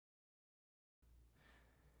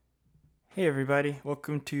Hey, everybody.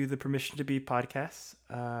 Welcome to the Permission to Be podcast.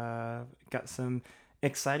 Got some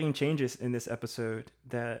exciting changes in this episode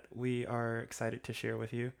that we are excited to share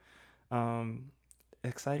with you. Um,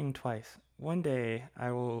 Exciting twice. One day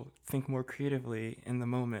I will think more creatively in the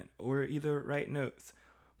moment or either write notes.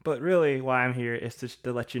 But really, why I'm here is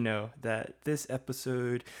to let you know that this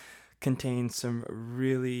episode contains some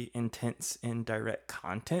really intense and direct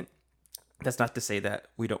content. That's not to say that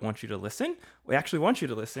we don't want you to listen. We actually want you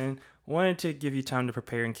to listen. Wanted to give you time to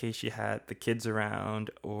prepare in case you had the kids around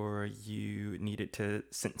or you needed to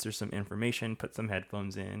censor some information, put some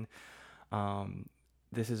headphones in.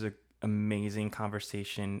 This is an amazing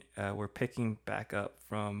conversation. We're picking back up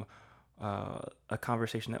from a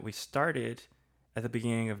conversation that we started at the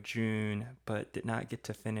beginning of June, but did not get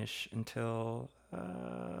to finish until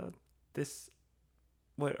this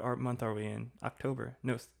month are we in? October.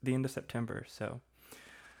 No, the end of September. So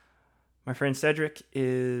my friend Cedric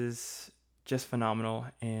is just phenomenal,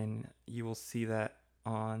 and you will see that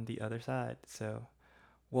on the other side. So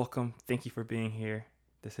welcome. Thank you for being here.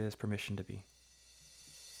 This is Permission to Be.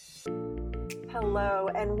 Hello,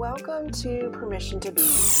 and welcome to Permission to Be.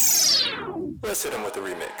 Let's hit him with the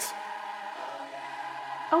remix.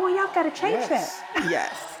 Oh, well, y'all gotta change Yes. that.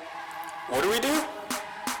 Yes. What do?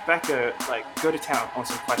 Becca, go to town on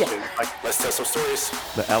some questions. Let's tell some stories.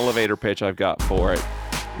 The elevator pitch I've got for it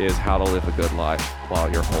is how to live a good life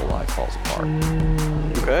while your whole life falls apart.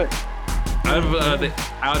 Okay. Out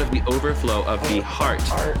of the overflow of the heart,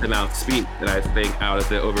 the mouth speaks, and I think out of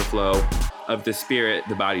the overflow of the spirit,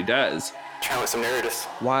 the body does. Challenge some narratives.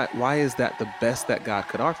 Why is that the best that God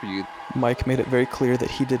could offer you? Mike made it very clear that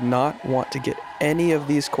he did not want to get any of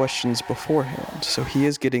these questions beforehand. So he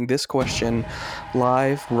is getting this question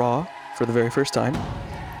live, raw, for the very first time.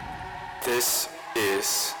 This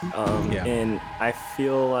is And I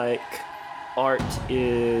feel like art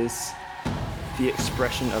is the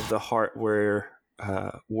expression of the heart where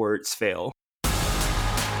words fail.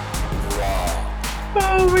 raw,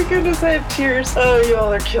 Oh my goodness, I have tears. Oh,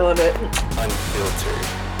 y'all are killing it. unfiltered.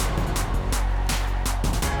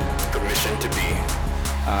 Permission to be.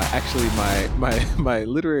 Actually, my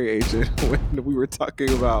literary agent, when we were talking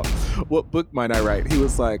about what book might I write, he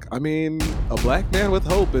was like, I mean, A Black Man with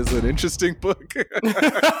Hope is an interesting book.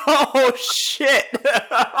 Oh, shit.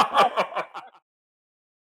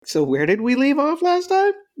 So where did we leave off last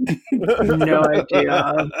time? No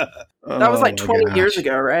idea. That was like 20 years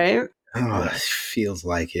ago, right? Oh, it feels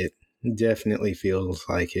like it. Definitely feels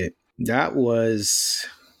like it. That was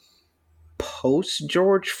post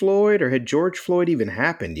George Floyd, or had George Floyd even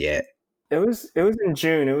happened yet? It was in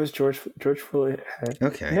June. It was George Floyd.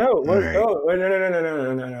 Okay. No, it was, All right.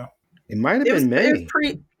 no. It might have been May.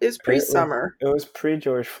 It's pre-summer. It was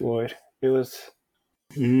pre-George Floyd. It was.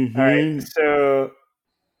 Mhm. All right. So,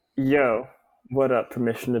 yo, what up,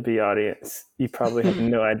 Permission to Be audience? You probably have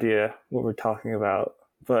no idea what we're talking about,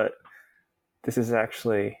 but this is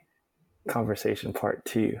actually conversation part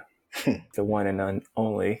 2. The one and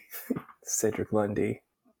only Cedric Lundy.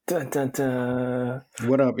 Dun dun dun.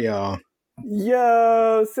 What up, y'all?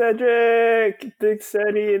 Yo, Cedric, Big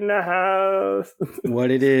Ceddy in the house. What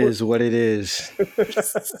it is. So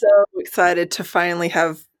excited to finally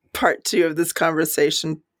have part 2 of this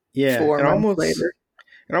conversation. Yeah, 4 months later.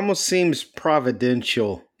 It almost seems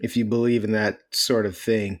providential, if you believe in that sort of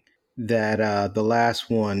thing, that the last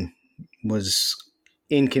one was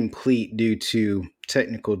incomplete due to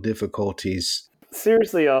technical difficulties.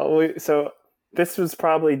 Seriously, y'all. So this was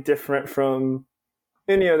probably different from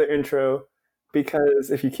any other intro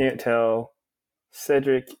because if you can't tell,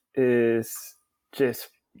 Cedric is just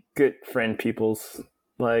good friend people's.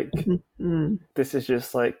 Like, this is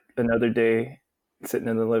just like another day sitting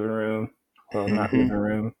in the living room. Well, not living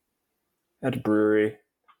room. At a brewery.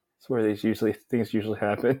 It's where things usually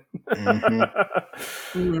happen.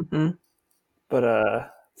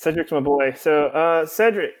 But Cedric's my boy. So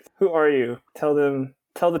Cedric, who are you? Tell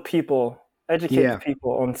the people, educate the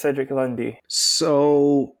people on Cedric Lundy.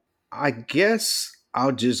 So I guess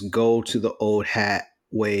I'll just go to the old hat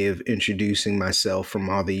way of introducing myself from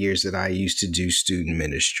all the years that I used to do student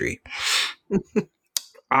ministry.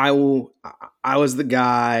 I was the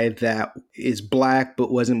guy that is black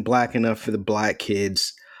but wasn't black enough for the black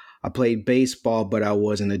kids. I played baseball, but I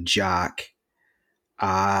wasn't a jock.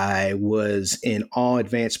 I was in all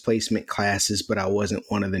advanced placement classes, but I wasn't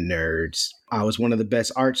one of the nerds. I was one of the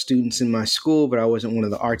best art students in my school, but I wasn't one of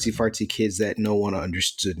the artsy fartsy kids that no one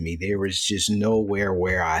understood me. There was just nowhere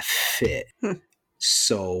where I fit.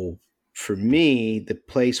 So for me, the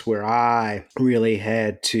place where I really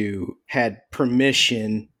had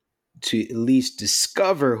permission to at least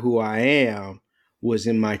discover who I am was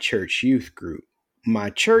in my church youth group. My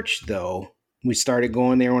church, though, we started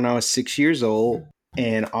going there when I was 6 years old.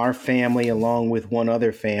 And our family, along with one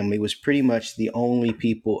other family, was pretty much the only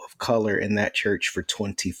people of color in that church for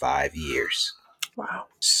 25 years. Wow.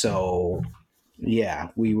 So, yeah,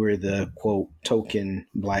 we were the, quote, token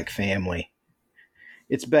black family.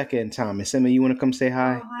 It's Becca and Thomas. Emma, you want to come say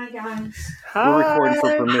hi? Oh, hi, guys. We're recording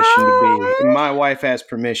for permission to be. And my wife has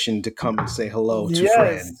permission to come and say hello to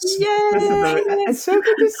friends. Yay! It's so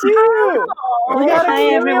good to see you. Oh,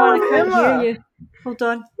 hi, everyone. I can't hear you. Hold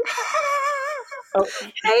on.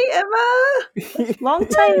 Hey, Emma. Long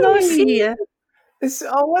time no see.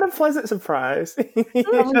 What a pleasant surprise.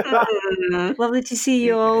 Lovely to see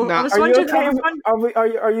you all. Now, I was Are you wondering. okay?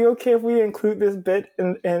 Are you okay if we include this bit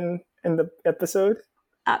in the episode?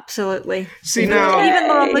 Absolutely. See now, Even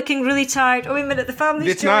though I'm looking really tired. Oh, wait a minute. The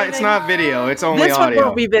family's it's not video. It's only This one audio.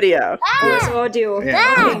 won't be video. It's audio.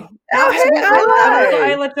 Yeah. Okay. Oh, hey, We've got Isla.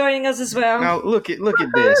 Isla joining us as well. Now look at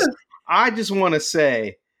this. I just want to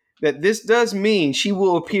say that this does mean she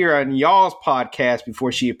will appear on y'all's podcast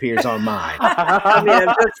before she appears on mine. I mean,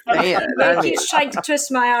 I'm just saying. He keeps trying to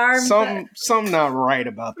twist my arm. Something not right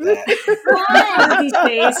about that. One of these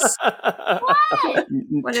days.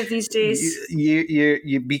 One of these days.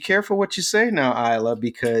 You be careful what you say now, Isla,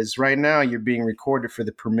 because right now you're being recorded for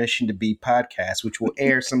the Permission to Be podcast, which will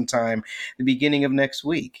air sometime the beginning of next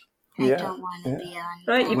week. I don't want to be on.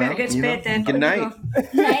 Right, you better get to bed then. Good night.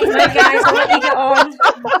 Right, guys, I'll let you get on.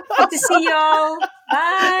 Good to see y'all.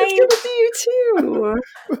 Bye. It's good to see you too.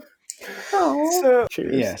 Oh, So,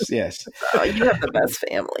 cheers. Yes. oh, you have the best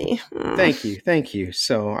family. Thank you.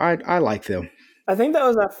 So I like them. I think that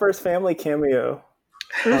was our first family cameo.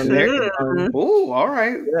 Oh, all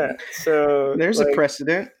right. Yeah. So There's a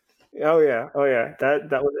precedent. Oh yeah. That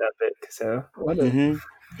was epic. So Mhm.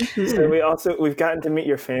 So we've gotten to meet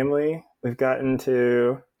your family. We've gotten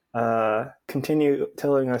to continue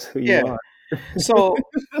telling us who you are. So,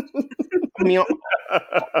 I mean,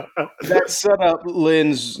 that set up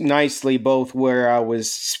lends nicely both where I was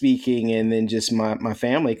speaking and then just my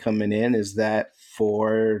family coming in, is that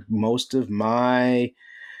for most of my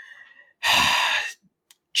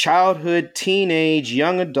childhood, teenage,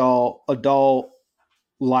 young adult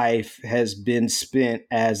life has been spent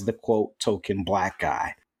as the, quote, token black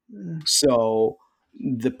guy. So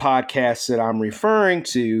the podcast that I'm referring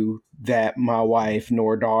to that my wife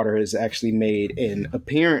nor daughter has actually made an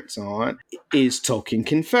appearance on is Token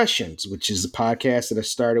Confessions, which is a podcast that I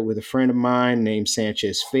started with a friend of mine named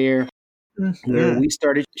Sanchez Fair, where we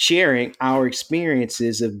started sharing our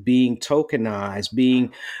experiences of being tokenized,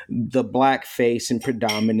 being the black face in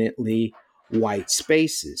predominantly white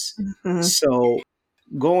spaces. So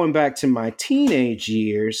going back to my teenage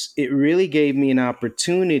years, it really gave me an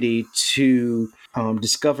opportunity to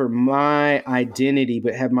discover my identity,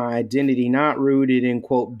 but have my identity not rooted in,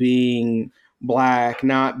 quote, being black,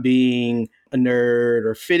 not being a nerd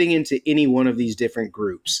or fitting into any one of these different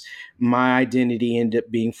groups. My identity ended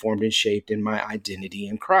up being formed and shaped in my identity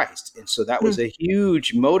in Christ. And so that was a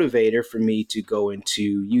huge motivator for me to go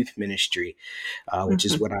into youth ministry, which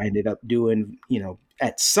is what I ended up doing,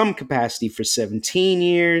 at some capacity for 17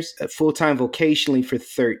 years, full-time vocationally for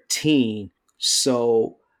 13.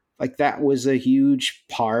 So like that was a huge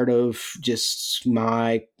part of just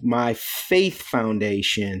my faith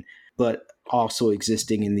foundation, but also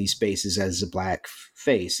existing in these spaces as a black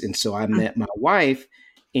face. And so I met my wife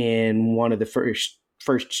in one of the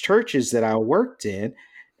first churches that I worked in.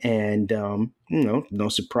 And, no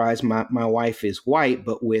surprise, my wife is white,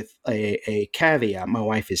 but with a caveat. My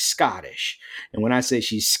wife is Scottish. And when I say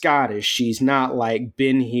she's Scottish, she's not like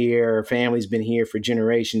been here, her family's been here for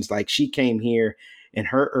generations. Like she came here in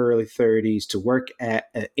her early 30s to work at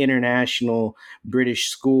an international British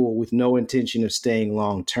school with no intention of staying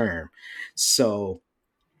long term. So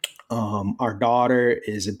our daughter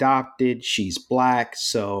is adopted. She's black.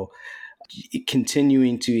 So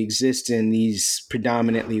continuing to exist in these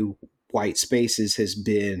predominantly white spaces has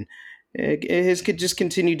just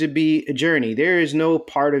continued to be a journey. There is no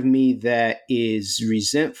part of me that is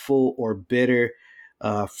resentful or bitter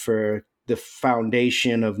for the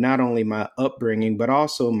foundation of not only my upbringing, but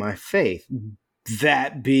also my faith.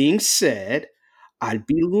 That being said, I'd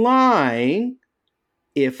be lying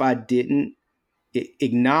if I didn't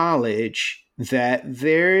acknowledge that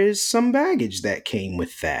there is some baggage that came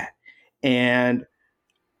with that. And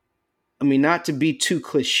I mean, not to be too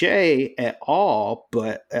cliche at all,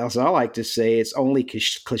 but as I like to say, it's only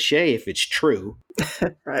cliche if it's true.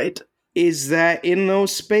 Right. Is that in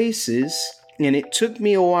those spaces, and it took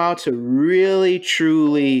me a while to really,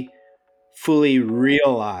 truly, fully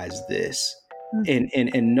realize this,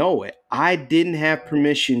 and know it. I didn't have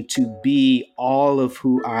permission to be all of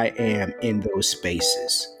who I am in those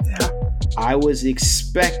spaces. Yeah. I was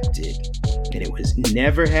expected, and it was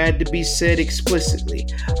never had to be said explicitly,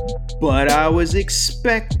 but I was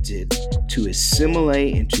expected to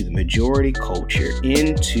assimilate into the majority culture,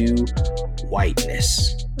 into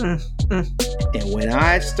whiteness. And when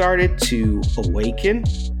I started to awaken,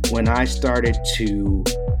 when I started to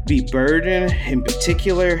be burdened in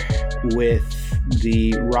particular with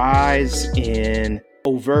the rise in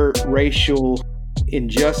overt racial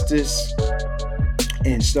injustice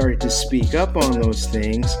and started to speak up on those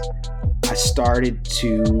things, I started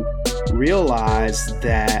to realize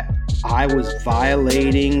that I was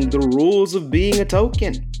violating the rules of being a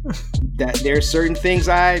token. That there are certain things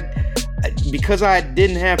because I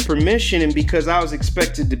didn't have permission and because I was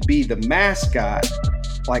expected to be the mascot,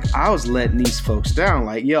 like I was letting these folks down.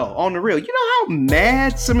 Like, yo, on the real, you know how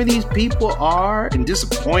mad some of these people are and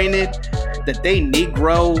disappointed that they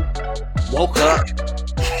Negro woke up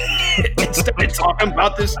and started talking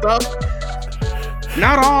about this stuff?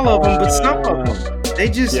 Not all of them, but some of them. They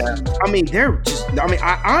just,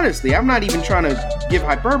 honestly, I'm not even trying to give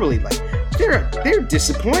hyperbole. Like, they're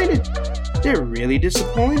disappointed. They're really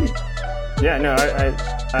disappointed. Yeah, no,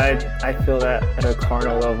 I feel that at a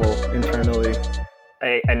carnal level internally.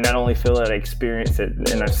 I not only feel that, I experience it,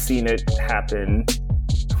 and I've seen it happen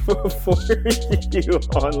for you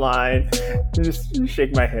online. Just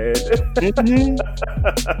shake my head. Mm-hmm.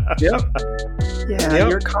 Yeah,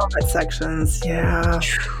 your comment sections. Yeah.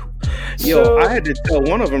 Yo, I had to tell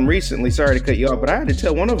one of them recently, sorry to cut you off, but I had to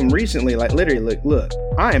tell one of them recently, like literally, look,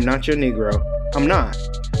 I am not your Negro. I'm not.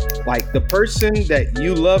 Like, the person that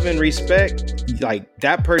you love and respect, like,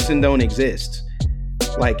 that person don't exist.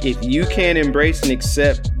 Like, if you can't embrace and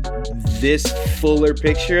accept this fuller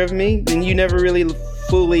picture of me, then you never really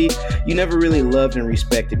loved and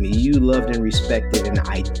respected me. You loved and respected an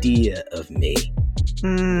idea of me.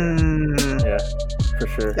 Yeah, for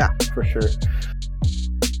sure. Yeah. For sure.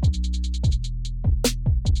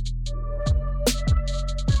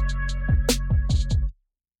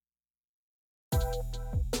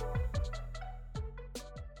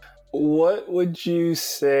 What would you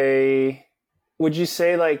say? Would you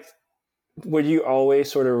say, like, were you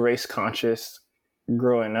always sort of race conscious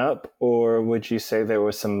growing up, or would you say there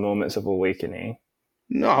were some moments of awakening?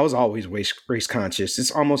 No, I was always race conscious. It's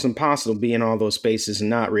almost impossible to be in all those spaces and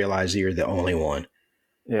not realize you're the only one.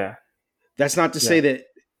 Yeah. That's not to say that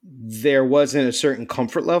there wasn't a certain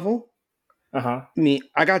comfort level. Uh-huh. I mean,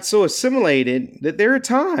 I got so assimilated that there are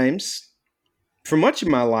times for much of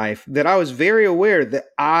my life that I was very aware that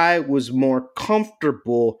I was more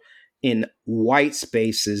comfortable in white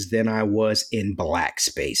spaces than I was in black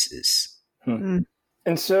spaces. And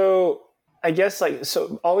so I guess, like,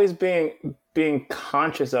 so always being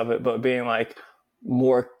conscious of it, but being like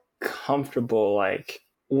more comfortable, like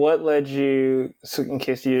what led you, so in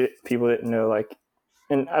case people didn't know, like,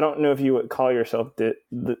 and I don't know if you would call yourself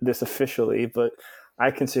this officially, but I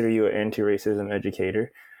consider you an anti-racism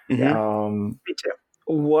educator. Mm-hmm. Me too.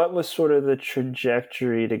 What was sort of the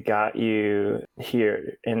trajectory that got you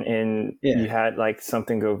here? And you had like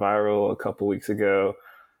something go viral a couple weeks ago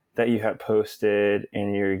that you had posted,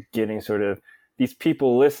 and you're getting sort of these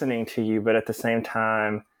people listening to you, but at the same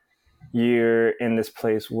time, you're in this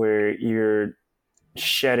place where you're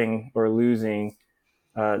shedding or losing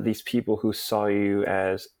these people who saw you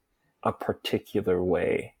as a particular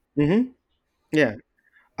way. Mm-hmm. Yeah.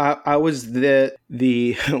 I was the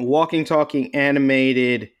walking, talking,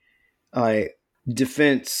 animated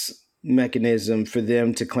defense mechanism for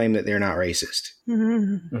them to claim that they're not racist.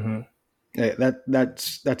 Mm-hmm.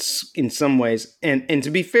 That's in some ways, and to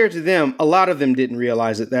be fair to them, a lot of them didn't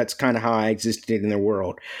realize that that's kind of how I existed in their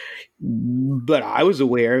world. But I was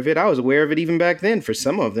aware of it. I was aware of it even back then for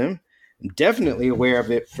some of them. I'm definitely aware of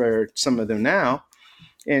it for some of them now.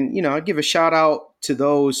 And, you know, I give a shout out to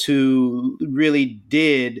those who really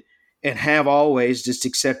did and have always just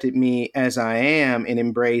accepted me as I am and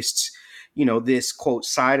embraced, you know, this quote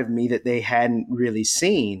side of me that they hadn't really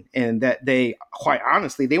seen, and that they, quite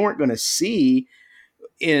honestly, they weren't going to see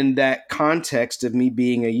in that context of me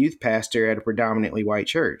being a youth pastor at a predominantly white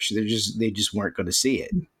church. They just weren't going to see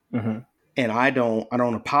it. Mm-hmm. And I don't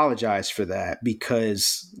apologize for that,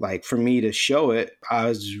 because like for me to show it, I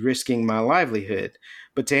was risking my livelihood.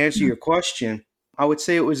 But to answer your question, I would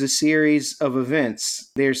say it was a series of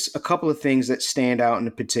events. There's a couple of things that stand out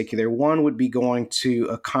in particular. One would be going to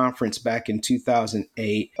a conference back in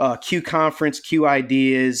 2008, Q Conference, Q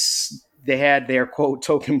Ideas. They had their quote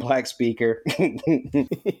token black speaker.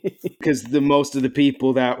 because the most of the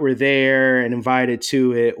people that were there and invited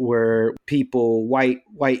to it were people, white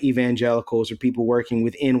evangelicals, or people working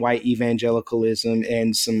within white evangelicalism,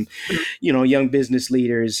 and some, young business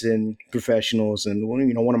leaders and professionals. And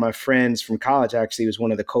one of my friends from college actually was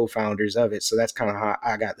one of the co-founders of it, so that's kind of how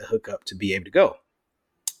I got the hookup to be able to go.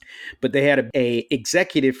 But they had a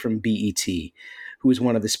executive from BET who was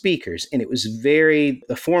one of the speakers, and it was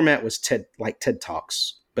the format was TED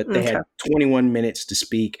Talks. But they had 21 minutes to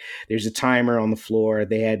speak. There's a timer on the floor.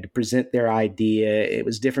 They had to present their idea. It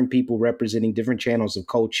was different people representing different channels of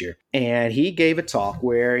culture. And he gave a talk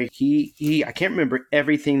where I can't remember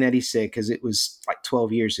everything that he said because it was like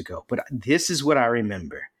 12 years ago. But this is what I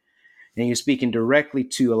remember. And he was speaking directly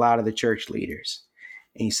to a lot of the church leaders.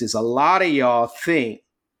 And he says, a lot of y'all think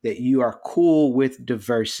that you are cool with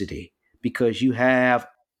diversity because you have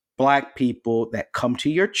Black people that come to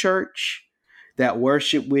your church, that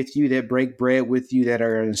worship with you, that break bread with you, that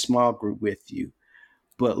are in a small group with you.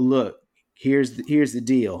 But look, here's the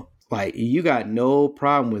deal. Like, you got no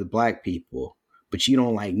problem with Black people, but you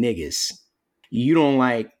don't like niggas. You don't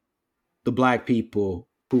like the Black people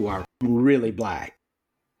who are really Black.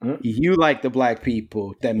 You like the Black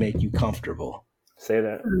people that make you comfortable. Say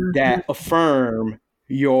that. That affirm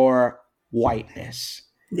your whiteness.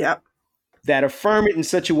 Yep. That affirm it in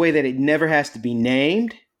such a way that it never has to be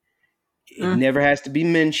named. It never has to be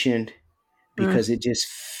mentioned, because it just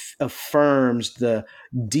affirms the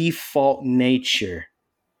default nature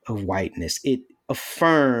of whiteness. It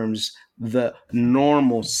affirms the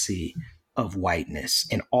normalcy of whiteness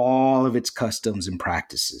and all of its customs and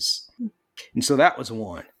practices. And so that was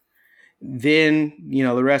one. Then,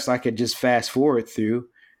 the rest I could just fast forward through.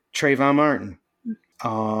 Trayvon Martin.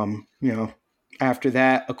 After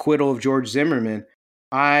that acquittal of George Zimmerman,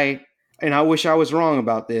 I wish I was wrong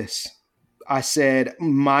about this. I said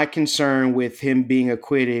my concern with him being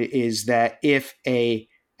acquitted is that if a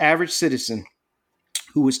average citizen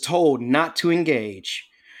who was told not to engage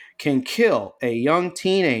can kill a young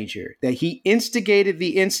teenager that he instigated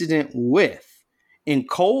the incident with in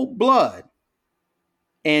cold blood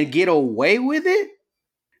and get away with it,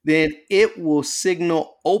 then it will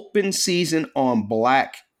signal open season on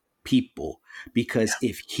Black people. Because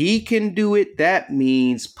if he can do it, that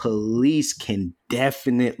means police can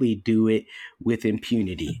definitely do it with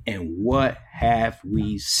impunity. And what have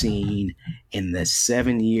we seen in the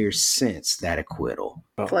 7 years since that acquittal?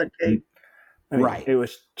 Floodgate. Right. It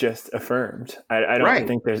was just affirmed. I don't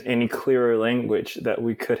think there's any clearer language that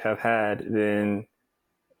we could have had than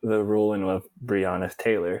the ruling of Breonna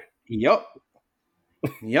Taylor. Yep.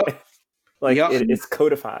 It's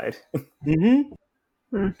codified.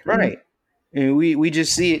 Right. And we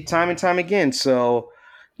just see it time and time again. So,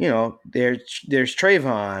 there's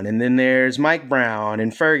Trayvon, and then there's Mike Brown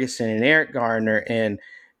and Ferguson and Eric Garner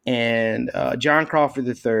and John Crawford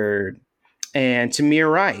III and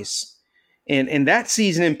Tamir Rice. And that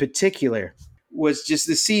season in particular was just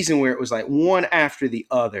the season where it was like one after the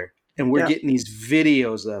other. And we're getting these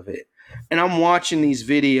videos of it. And I'm watching these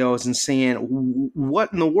videos and saying,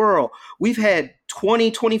 what in the world? We've had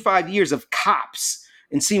 20, 25 years of cops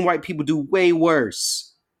and seen white people do way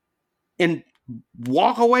worse and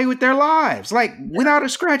walk away with their lives, like without a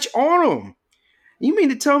scratch on them. You mean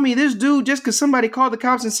to tell me this dude, just because somebody called the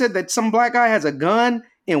cops and said that some Black guy has a gun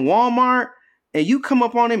in Walmart, and you come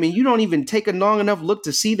up on him and you don't even take a long enough look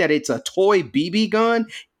to see that it's a toy BB gun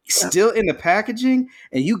still in the packaging,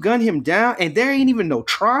 and you gun him down and there ain't even no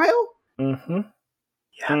trial?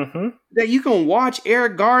 That you can watch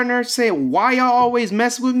Eric Garner say, why y'all always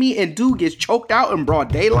mess with me? And dude gets choked out in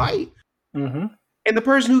broad daylight. And the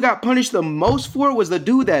person who got punished the most for it was the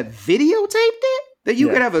dude that videotaped it. That you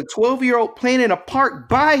could have a 12-year-old playing in a park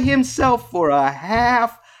by himself for a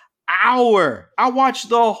half hour. I watched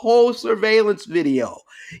the whole surveillance video.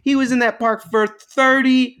 He was in that park for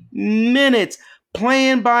 30 minutes.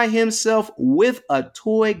 Playing by himself with a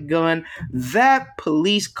toy gun. That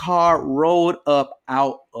police car rolled up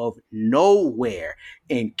out of nowhere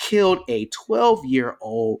and killed a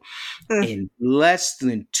 12-year-old in less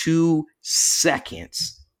than 2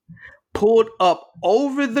 seconds. Pulled up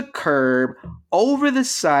over the curb, over the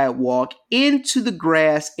sidewalk, into the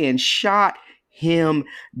grass, and shot him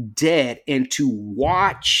dead. And to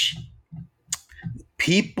watch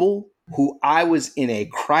people who I was in a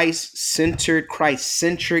Christ-centric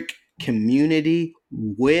community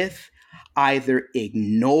with either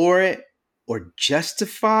ignore it or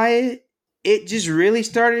justify it, it just really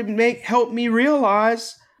started to help me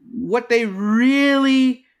realize what they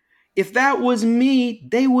really, if that was me,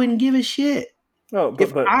 they wouldn't give a shit. Oh,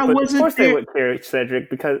 If I but of wasn't course they there, would care, Cedric,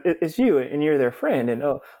 because it's you and you're their friend. And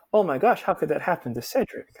oh my gosh, how could that happen to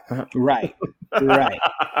Cedric? right, right,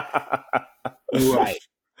 right.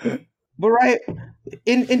 But right,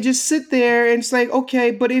 and just sit there and it's like,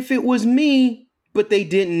 okay, but if it was me, but they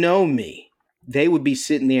didn't know me, they would be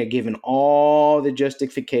sitting there giving all the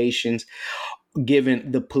justifications,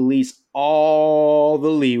 giving the police all the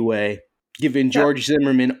leeway, giving George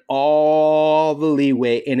Zimmerman all the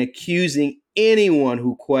leeway, and accusing anyone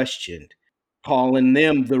who questioned, calling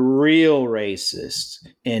them the real racists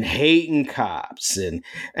and hating cops. And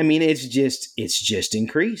I mean, it's just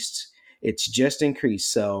increased. It's just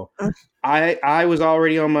increased. So I was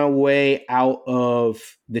already on my way out of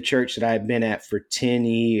the church that I had been at for 10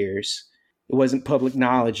 years. It wasn't public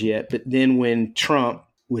knowledge yet, but then when Trump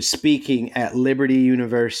was speaking at Liberty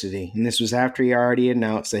University, and this was after he already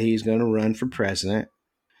announced that he was going to run for president,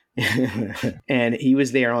 and he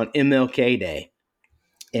was there on MLK Day,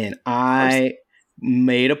 and I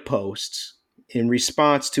made a post in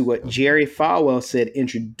response to what Jerry Falwell said,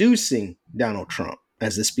 introducing Donald Trump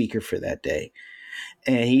as the speaker for that day.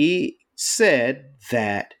 And he said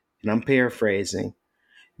that, and I'm paraphrasing,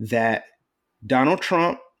 that Donald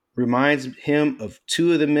Trump reminds him of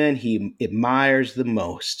two of the men he admires the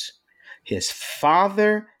most, his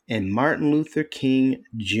father and Martin Luther King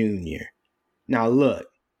Jr. Now, look.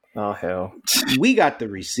 Oh, hell. We got the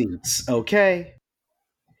receipts, okay?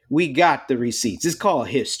 We got the receipts. It's called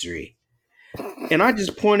history. And I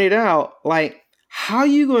just pointed out, like, how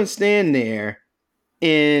you going to stand there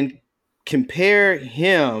and compare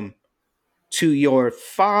him to your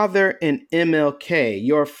father and MLK,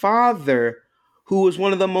 your father who was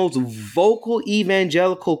one of the most vocal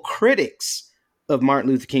evangelical critics of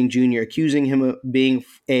Martin Luther King Jr., accusing him of being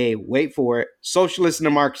a, wait for it, socialist and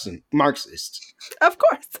a Marxist. Of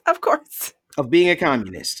course. Of being a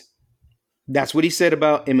communist. That's what he said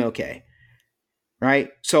about MLK, right?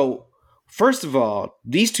 So, first of all,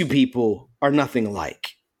 these two people are nothing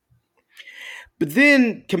alike. But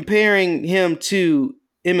then comparing him to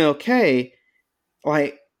MLK,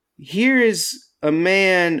 like, here is a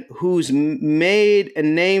man who's made a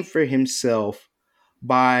name for himself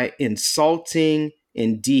by insulting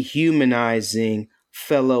and dehumanizing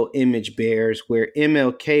fellow image bearers, where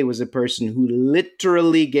MLK was a person who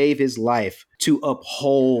literally gave his life to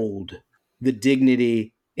uphold the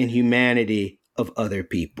dignity and humanity of other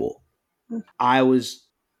people. I was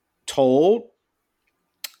told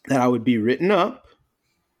that I would be written up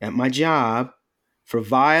at my job for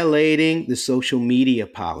violating the social media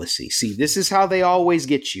policy. See, this is how they always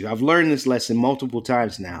get you. I've learned this lesson multiple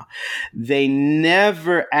times now. They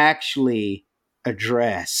never actually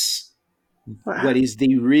address what is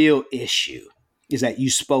the real issue, is that you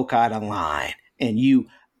spoke out of line and you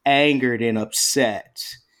angered and upset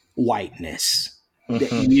whiteness. That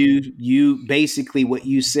you basically, what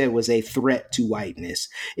you said was a threat to whiteness.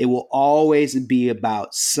 It will always be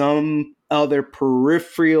about some other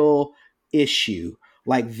peripheral issue,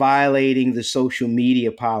 like violating the social media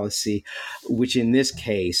policy, which in this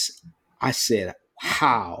case, I said,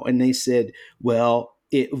 how? And they said, well,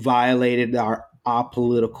 it violated our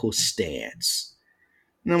apolitical stance.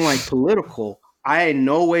 And I'm like, political? I in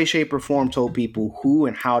no way, shape, or form told people who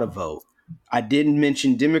and how to vote. I didn't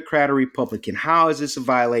mention Democrat or Republican. How is this a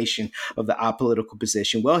violation of the apolitical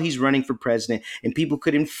position? Well, he's running for president, and people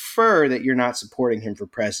could infer that you're not supporting him for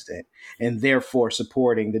president and therefore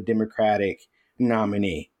supporting the Democratic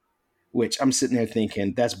nominee, which I'm sitting there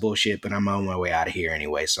thinking that's bullshit, but I'm on my way out of here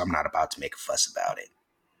anyway, so I'm not about to make a fuss about it.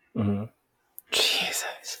 Mm-hmm.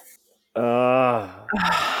 Jesus.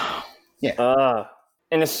 Yeah.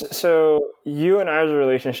 And so you and I's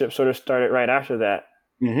relationship sort of started right after that.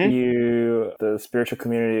 Mm-hmm. You, the spiritual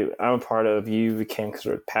community I'm a part of, you became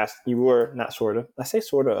sort of past. You were not sort of. I say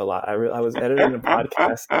sort of a lot. I was editing a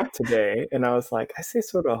podcast today, and I was like, I say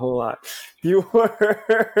sort of a whole lot. You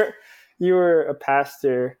were a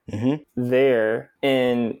pastor there,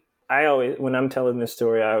 and I always, when I'm telling this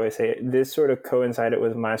story, I always say this sort of coincided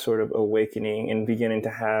with my sort of awakening and beginning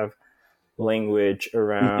to have language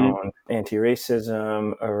around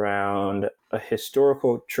anti-racism, around a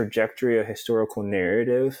historical trajectory, a historical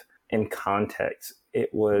narrative and context. It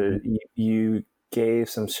was, you gave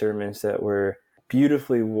some sermons that were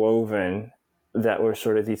beautifully woven, that were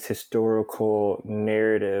sort of these historical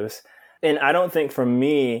narratives. And I don't think for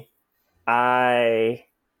me, I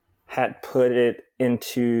had put it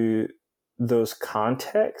into those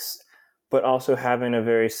contexts, but also having a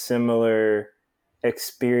very similar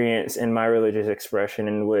experience in my religious expression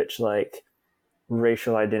in which like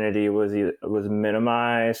racial identity was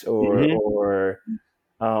minimized or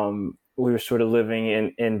we were sort of living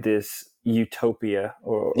in this utopia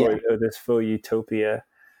or this faux utopia.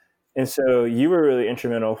 And so you were really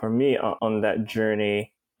instrumental for me on that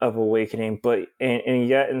journey of awakening. But and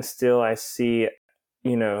yet and still I see,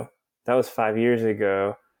 that was 5 years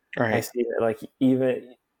ago. Right. I see that, like,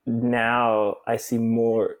 even now I see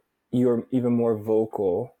you're even more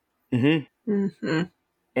vocal in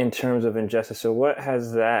terms of injustice. So what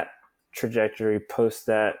has that trajectory post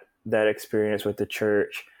that experience with the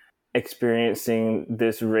church, experiencing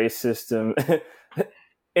this race system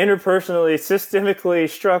interpersonally, systemically,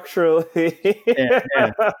 structurally?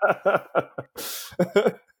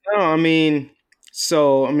 No,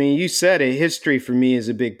 you said it. History for me is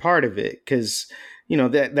a big part of it, because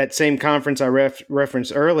that same conference I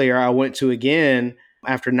referenced earlier, I went to again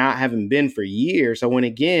after not having been for years. I went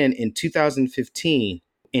again in 2015,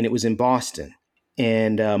 and it was in Boston.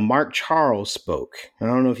 And Mark Charles spoke. I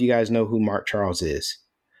don't know if you guys know who Mark Charles is.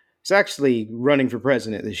 He's actually running for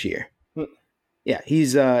president this year. Yeah,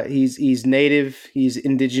 he's Native. He's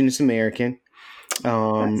Indigenous American.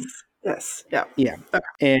 Yes. Yeah. Yeah.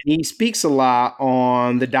 And he speaks a lot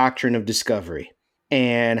on the doctrine of discovery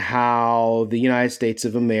and how the United States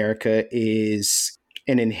of America is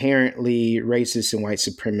an inherently racist and white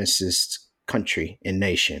supremacist country and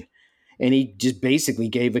nation. And he just basically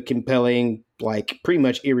gave a compelling, like, pretty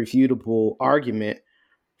much irrefutable argument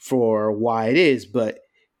for why it is. But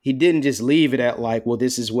he didn't just leave it at like, well,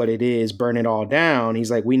 this is what it is, burn it all down. He's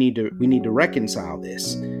like, we need to reconcile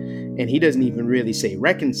this. And he doesn't even really say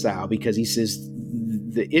reconcile, because he says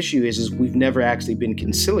the issue is we've never actually been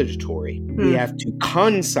conciliatory. We have to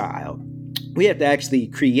reconcile. We have to actually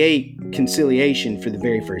create conciliation for the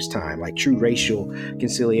very first time, like true racial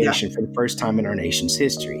conciliation for the first time in our nation's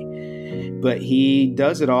history. But he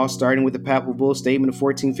does it all starting with the Papal Bull Statement of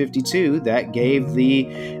 1452 that gave the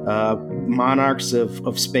monarchs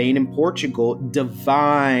of Spain and Portugal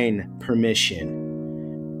divine permission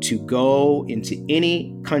to go into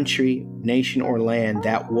any country, nation, or land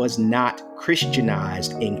that was not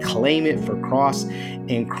Christianized and claim it for cross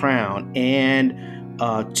and crown, and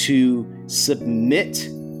to submit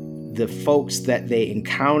the folks that they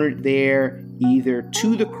encountered there either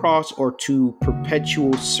to the cross or to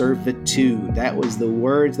perpetual servitude. That was the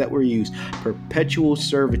words that were used, perpetual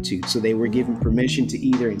servitude. So they were given permission to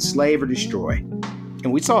either enslave or destroy.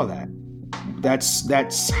 And we saw that.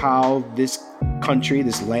 That's how this country,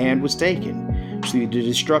 this land was taken, through the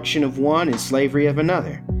destruction of one and slavery of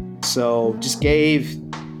another. So just gave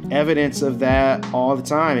evidence of that all the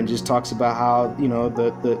time, and just talks about how,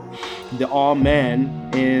 the all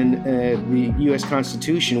men in the U.S.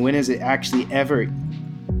 Constitution, when has it actually ever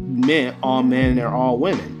meant all men or all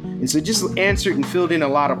women? And so just answered and filled in a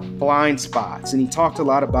lot of blind spots. And he talked a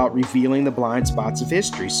lot about revealing the blind spots of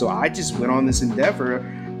history. So I just went on this endeavor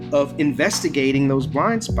of investigating those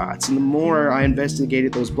blind spots. And the more I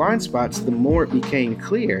investigated those blind spots, the more it became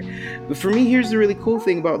clear. But for me, here's the really cool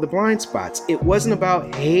thing about the blind spots. It wasn't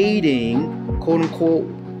about hating, quote unquote,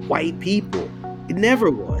 white people. It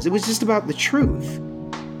never was. It was just about the truth.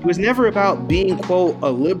 It was never about being, quote,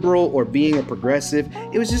 a liberal or being a progressive.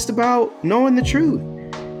 It was just about knowing the truth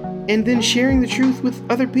and then sharing the truth with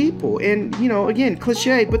other people. And, again,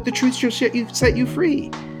 cliche, but the truth shall set you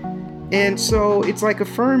free. And so it's like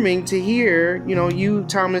affirming to hear, you,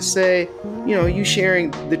 Thomas, say, you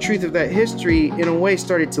sharing the truth of that history in a way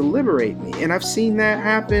started to liberate me. And I've seen that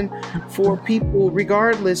happen for people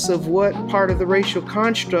regardless of what part of the racial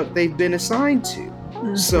construct they've been assigned to.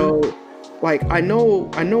 Mm-hmm. So, like, I know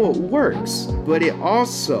it works, but it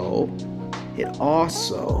also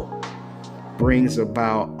brings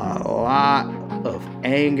about a lot of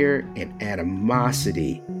anger and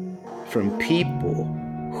animosity from people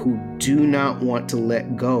who do not want to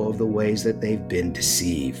let go of the ways that they've been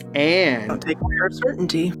deceived. And don't take away our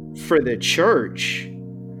certainty. For the church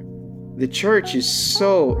is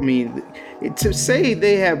so, to say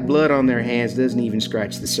they have blood on their hands doesn't even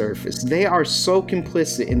scratch the surface. They are so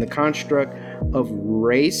complicit in the construct of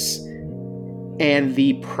race and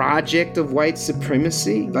the project of white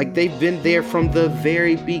supremacy. Like, they've been there from the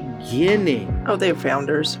very beginning. Oh, they're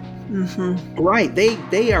founders. Mm-hmm. Right.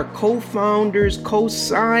 They are co-founders,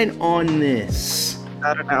 co-sign on this.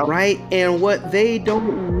 I don't know. Right. And what they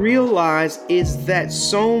don't realize is that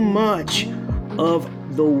so much of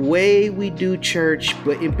the way we do church,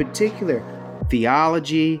 but in particular,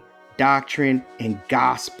 theology, doctrine, and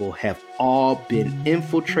gospel have all been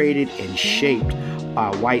infiltrated and shaped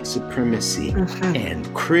by white supremacy. Mm-hmm.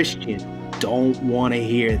 And Christians don't want to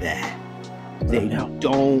hear that. They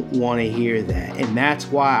don't want to hear that. And that's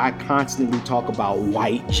why I constantly talk about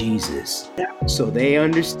white Jesus. So they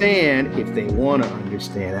understand if they want to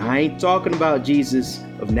understand. I ain't talking about Jesus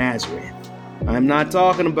of Nazareth. I'm not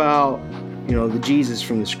talking about, the Jesus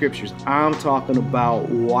from the scriptures. I'm talking about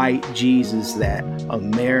white Jesus that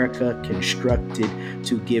America constructed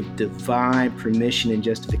to give divine permission and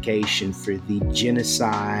justification for the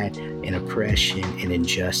genocide and oppression and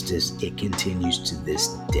injustice it continues to this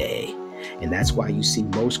day. And that's why you see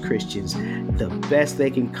most Christians, the best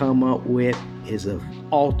they can come up with is an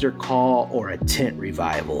altar call or a tent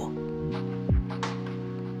revival.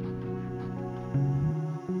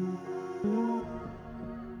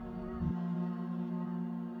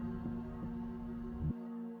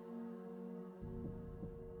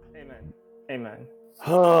 Amen.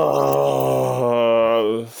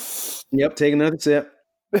 Yep, take another sip.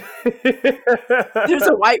 There's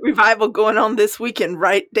a white revival going on this weekend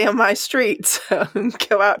right down my street. So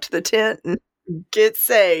go out to the tent and get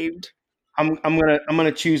saved. I'm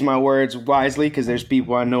gonna choose my words wisely because there's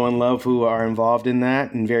people I know and love who are involved in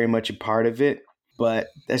that and very much a part of it. But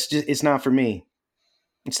it's not for me.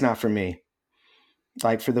 It's not for me.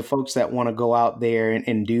 Like for the folks that want to go out there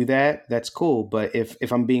and do that, that's cool. But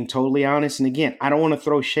if I'm being totally honest, and again, I don't want to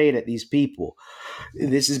throw shade at these people.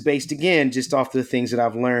 This is based, again, just off the things that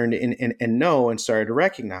I've learned and know and started to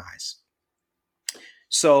recognize.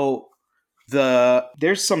 So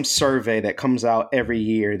there's some survey that comes out every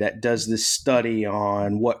year that does this study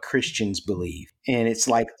on what Christians believe. And it's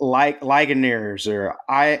like Ligoners or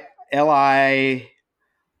Ligoners.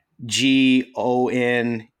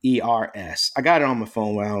 I got it on my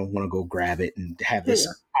phone, but I don't want to go grab it and have this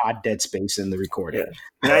odd dead space in the recording.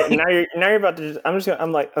 Yeah. Now you're about to. I'm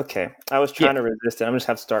like, okay. I was trying to resist it. I'm just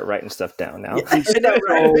have to start writing stuff down now. Yeah.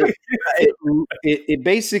 It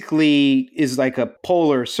basically is like a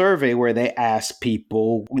polar survey where they ask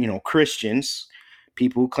people, Christians,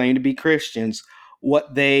 people who claim to be Christians,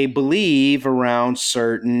 what they believe around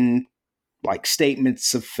certain like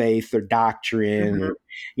statements of faith or doctrine. Mm-hmm.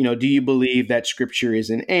 Do you believe that scripture is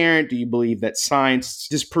inerrant? Do you believe that science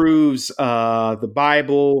disproves the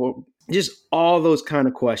Bible? Just all those kind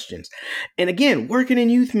of questions. And again, working in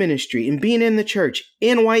youth ministry and being in the church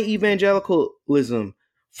in white evangelicalism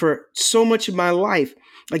for so much of my life,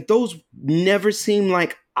 like those never seem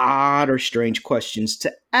like odd or strange questions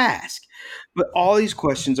to ask. But all these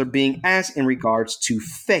questions are being asked in regards to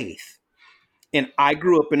faith. And I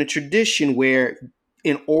grew up in a tradition where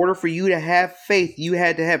in order for you to have faith, you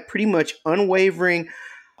had to have pretty much unwavering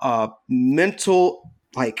mental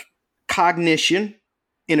like cognition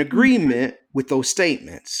in agreement with those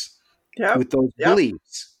statements, with those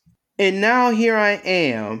beliefs. And now here I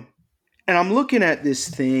am, and I'm looking at this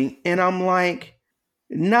thing, and I'm like,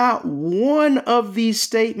 not one of these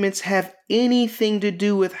statements have anything to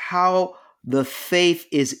do with how the faith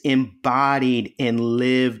is embodied and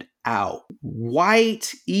lived out.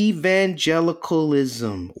 White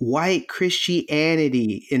evangelicalism, white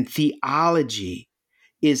Christianity, and theology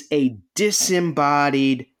is a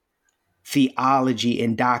disembodied theology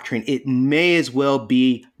and doctrine. It may as well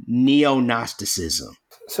be neo-Gnosticism.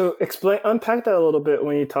 So unpack that a little bit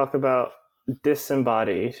when you talk about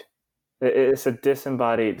disembodied. It's a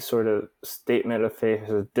disembodied sort of statement of faith.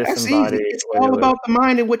 It's a disembodied. It's all about the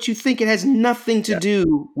mind and what you think. It has nothing to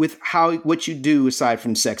do with what you do aside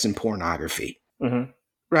from sex and pornography. Mm-hmm.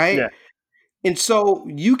 Right? Yeah. And so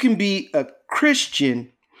you can be a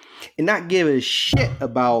Christian and not give a shit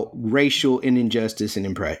about racial injustice and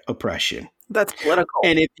oppression. That's political.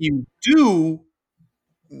 And if you do,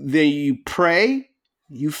 then you pray,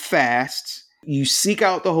 you fast, you seek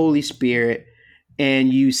out the Holy Spirit,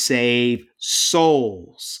 and you save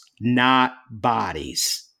souls, not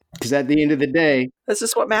bodies. Because at the end of the day, that's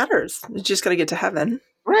just what matters. You just got to get to heaven.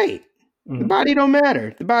 Right. Mm-hmm. The body don't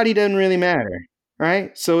matter. The body doesn't really matter.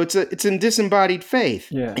 Right. So it's a disembodied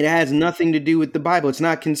faith. Yeah. It has nothing to do with the Bible. It's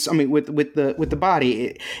not with the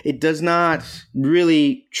body. It does not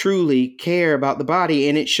really truly care about the body.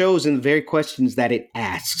 And it shows in the very questions that it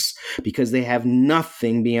asks, because they have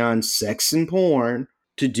nothing beyond sex and porn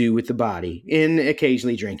to do with the body, and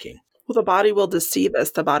occasionally drinking. Well, the body will deceive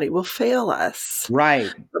us. The body will fail us.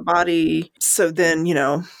 Right. The body. So then,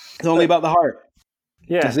 it's only about the heart.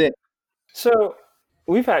 Yeah. That's it. So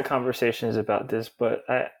we've had conversations about this, but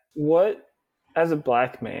what, as a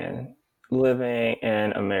Black man living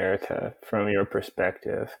in America, from your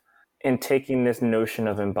perspective, and taking this notion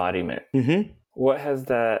of embodiment, mm-hmm. what has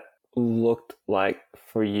that looked like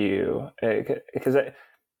for you? Because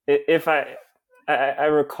I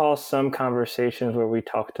recall some conversations where we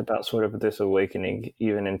talked about sort of this awakening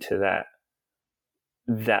even into that.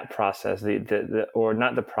 that process, the or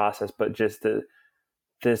not the process, but just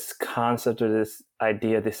this concept or this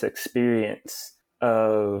idea, this experience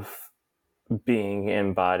of being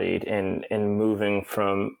embodied and moving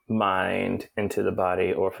from mind into the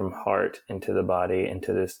body, or from heart into the body,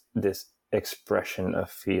 into this expression of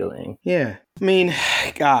feeling. Yeah. I mean,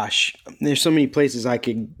 gosh, there's so many places I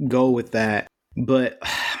could go with that. But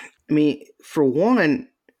I mean, for one,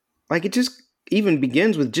 like, it just even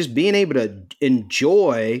begins with just being able to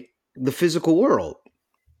enjoy the physical world,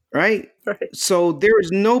 right? Right. So there is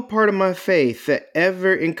no part of my faith that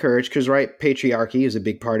ever encouraged, because, right, patriarchy is a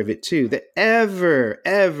big part of it too, that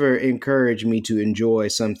ever encouraged me to enjoy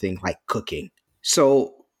something like cooking.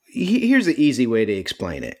 So here's the easy way to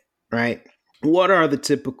explain it, right? What are the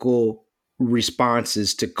typical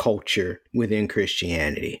responses to culture within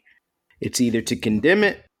Christianity? It's either to condemn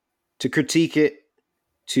it, to critique it,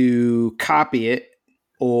 to copy it,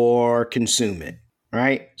 or consume it,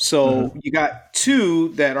 right? So you got two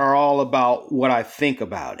that are all about what I think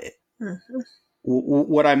about it,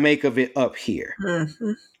 what I make of it up here.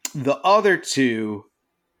 The other two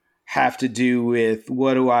have to do with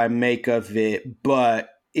what do I make of it, but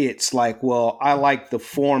it's like, well, I like the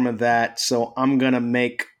form of that, so I'm going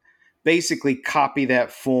to basically copy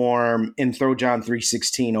that form and throw John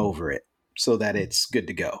 3:16 over it so that it's good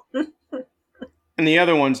to go. And the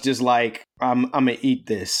other one's just like, I'm going to eat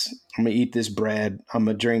this. I'm going to eat this bread. I'm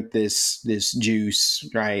going to drink this juice,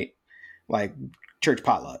 right? Like church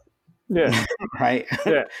potluck. Yeah. Right?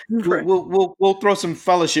 Yeah. We'll throw some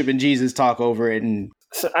fellowship and Jesus talk over it. And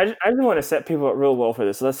so I just want to set people up real well for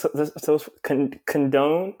this. Let's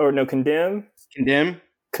condemn,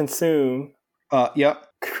 consume, yep.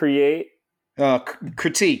 create,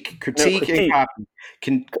 critique and copy.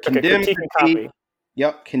 Condemn, critique and copy.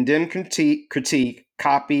 Yep. Condemn, critique,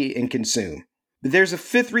 copy, and consume. But there's a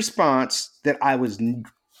fifth response that I was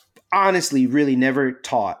honestly really never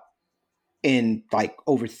taught in like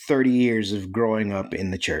over 30 years of growing up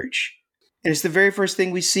in the church. And it's the very first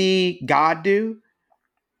thing we see God do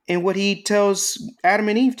and what he tells Adam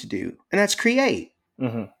and Eve to do. And that's create.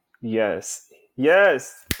 Mm-hmm. Yes.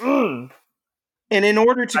 Mm. And in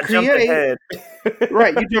order to create,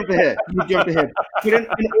 right, you jumped ahead. But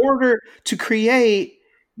in order to create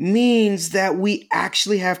means that we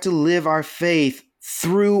actually have to live our faith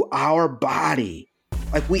through our body.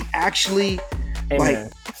 Like we actually,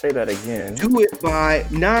 say that again. Do it by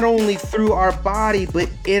not only through our body, but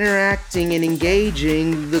interacting and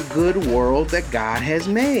engaging the good world that God has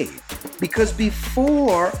made. Because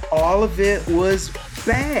before, all of it was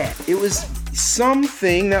bad. It was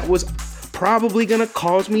something that was probably going to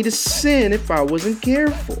cause me to sin if I wasn't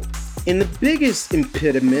careful. And the biggest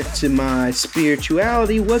impediment to my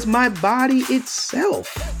spirituality was my body itself.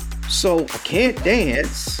 So I can't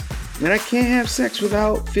dance and I can't have sex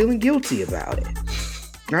without feeling guilty about it.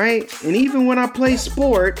 Right? And even when I play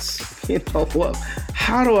sports,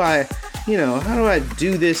 how do I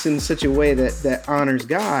do this in such a way that honors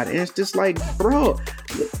God? And it's just like, bro,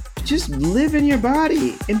 just live in your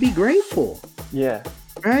body and be grateful. Yeah.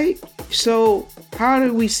 Right? So how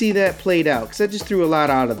do we see that played out? Because I just threw a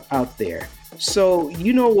lot out there. So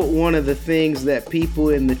you know what one of the things that people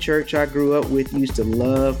in the church I grew up with used to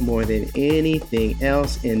love more than anything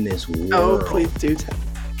else in this world? Oh, please do tell.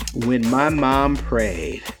 When my mom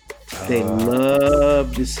prayed, they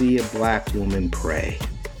loved to see a black woman pray.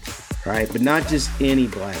 Right? But not just any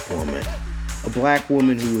black woman. A black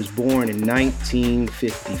woman who was born in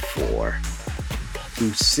 1954.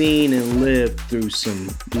 Who've seen and lived through some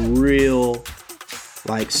real,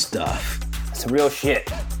 stuff. Some real shit.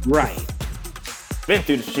 Right. Been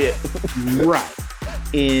through the shit. Right.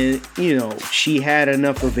 And, she had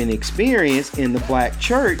enough of an experience in the black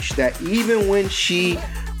church that even when she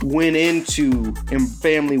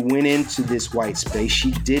family went into this white space, she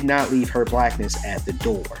did not leave her blackness at the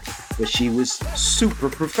door. But she was super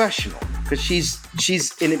professional because she's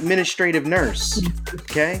an administrative nurse.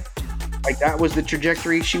 Okay? Like that was the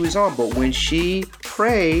trajectory she was on. But when she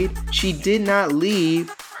prayed, she did not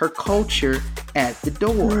leave her culture at the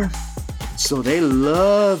door. So they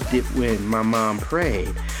loved it when my mom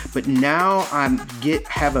prayed. But now I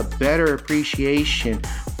have a better appreciation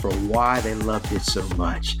for why they loved it so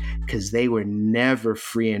much. Because they were never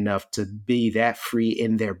free enough to be that free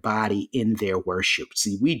in their body, in their worship.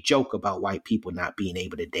 See, we joke about white people not being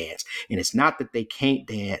able to dance. And it's not that they can't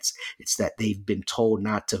dance. It's that they've been told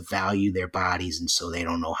not to value their bodies. And so they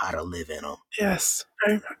don't know how to live in them. Yes,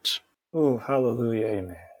 very much. Oh, hallelujah.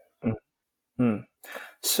 Amen. Mm-hmm.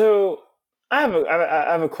 So I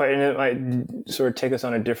have a question. It might sort of take us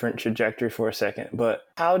on a different trajectory for a second. But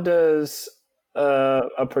how does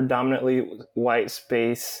a predominantly white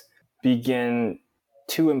space begin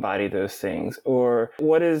to embody those things? Or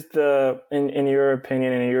what is in your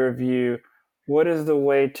opinion, in your view, what is the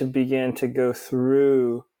way to begin to go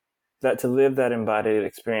through that, to live that embodied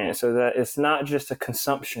experience, so that it's not just a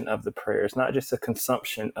consumption of the prayer, it's not just a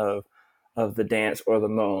consumption of the dance or the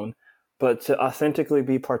moan, but to authentically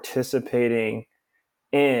be participating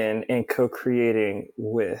in and co-creating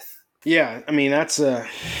with? Yeah, I mean that's a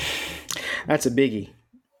biggie,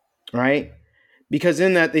 right? Because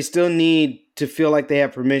in that they still need to feel like they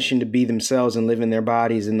have permission to be themselves and live in their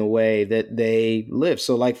bodies in the way that they live.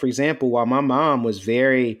 So like, for example, while my mom was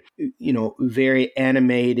very, very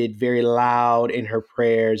animated, very loud in her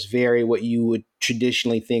prayers, very what you would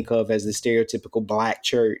traditionally think of as the stereotypical Black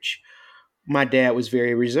church, my dad was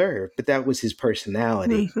very reserved, but that was his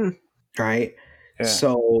personality, right? Yeah.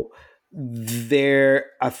 So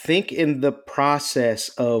I think in the process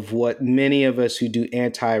of what many of us who do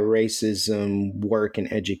anti-racism work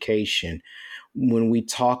in education, when we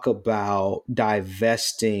talk about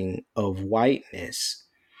divesting of whiteness,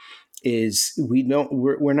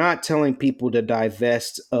 we're not telling people to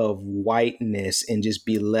divest of whiteness and just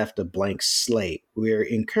be left a blank slate. We're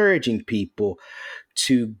encouraging people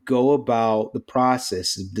to go about the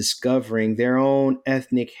process of discovering their own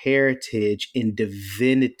ethnic heritage and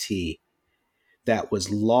divinity that was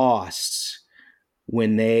lost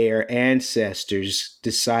when their ancestors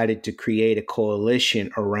decided to create a coalition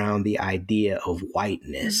around the idea of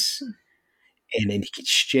whiteness, and in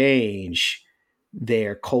exchange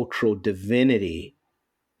their cultural divinity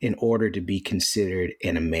in order to be considered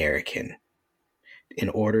an American, in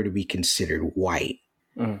order to be considered white.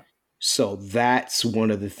 So that's one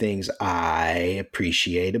of the things I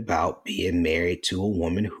appreciate about being married to a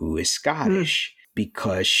woman who is Scottish,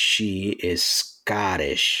 because she is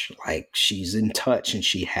Scottish, like she's in touch and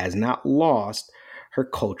she has not lost her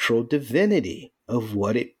cultural divinity of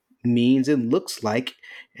what it means and looks like,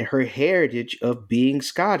 and her heritage of being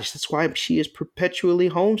Scottish. That's why she is perpetually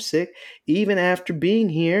homesick, even after being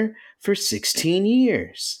here for 16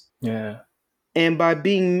 years. Yeah. And by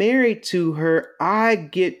being married to her, I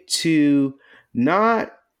get to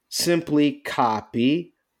not simply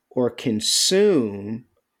copy or consume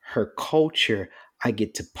her culture. I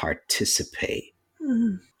get to participate.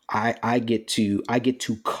 I get to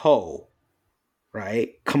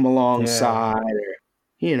come alongside,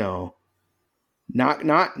 or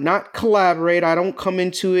not collaborate. I don't come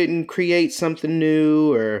into it and create something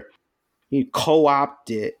new or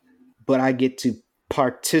co-opt it, but I get to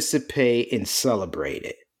participate and celebrate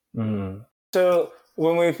it. So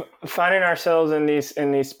when we're finding ourselves in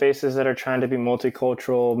these spaces that are trying to be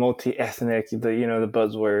multicultural, multi-ethnic, the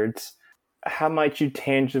buzzwords, how might you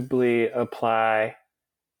tangibly apply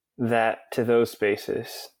that to those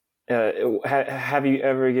spaces? Have you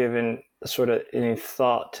ever given sort of any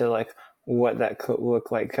thought to like what that could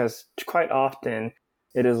look like? Because quite often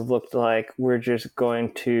it has looked like we're just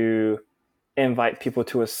going to invite people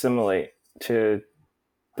to assimilate to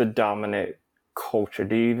the dominant culture.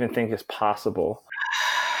 Do you even think it's possible?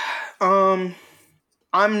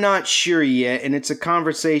 I'm not sure yet, and it's a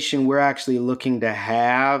conversation we're actually looking to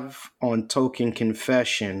have on Token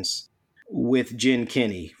Confessions with Jen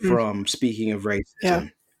Kinney from Speaking of Racism. Yeah.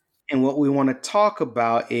 And what we want to talk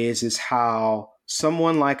about is how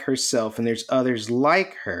someone like herself, and there's others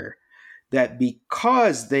like her, that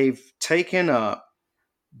because they've taken up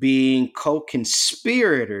being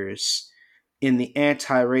co-conspirators in the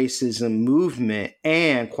anti-racism movement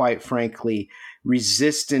and, quite frankly,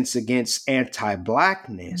 resistance against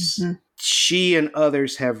anti-Blackness, she and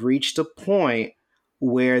others have reached a point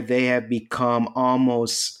where they have become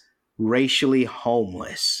almost racially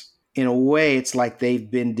homeless. In a way, it's like they've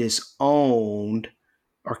been disowned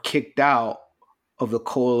or kicked out of the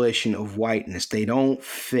coalition of whiteness. They don't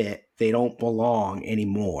fit. They don't belong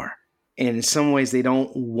anymore. And in some ways, they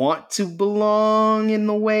don't want to belong in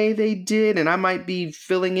the way they did. And I might be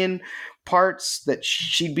filling in parts that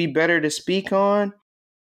she'd be better to speak on,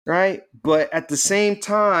 right? But at the same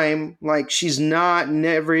time, like, she's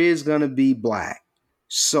never is going to be Black.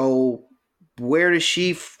 So where does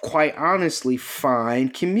she quite honestly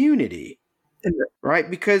find community,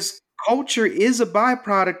 right? Because culture is a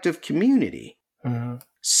byproduct of community.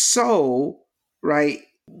 So, right,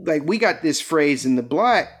 like we got this phrase in the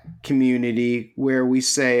Black community where we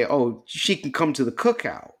say, oh, she can come to the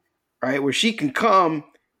cookout, right? Where she can come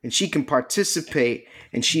and she can participate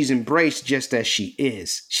and she's embraced just as she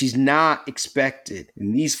is. She's not expected.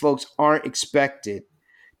 And these folks aren't expected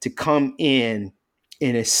to come in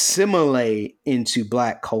and assimilate into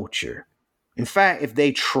Black culture. In fact, if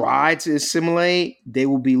they try to assimilate, they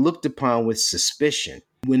will be looked upon with suspicion.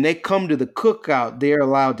 When they come to the cookout, they're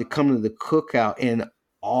allowed to come to the cookout in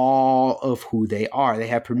all of who they are. They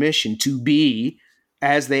have permission to be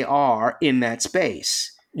as they are in that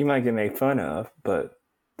space. You might get made fun of, but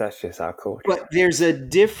that's just our culture. But there's a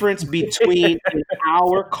difference between in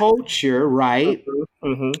our culture, right?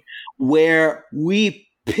 Mm-hmm. Where we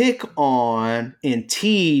pick on and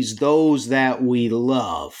tease those that we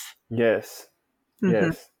love. Yes. Mhm.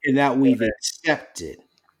 Yes. And that we've accepted.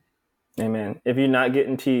 Amen. If you're not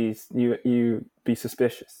getting teased, you be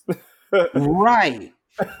suspicious. Right.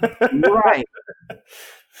 Right.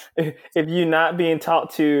 If you're not being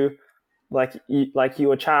taught to like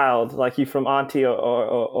you a child, like you from auntie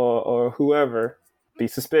or whoever, be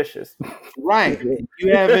suspicious. Right.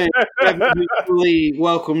 You haven't been fully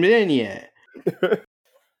welcomed in yet.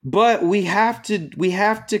 But we have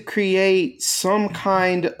to create some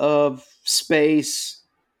kind of space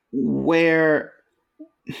where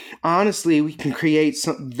honestly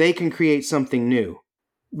they can create something new.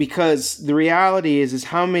 Because the reality is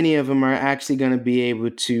how many of them are actually going to be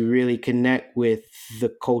able to really connect with the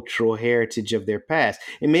cultural heritage of their past.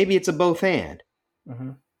 And maybe it's a both and.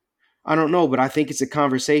 Mm-hmm. I don't know, but I think it's a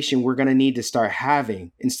conversation we're going to need to start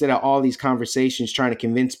having instead of all these conversations trying to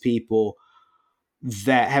convince people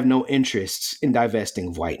that have no interests in divesting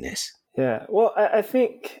of whiteness. Yeah. Well, I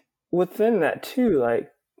think within that too, like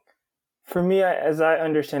for me, as I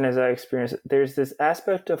understand, as I experience it, there's this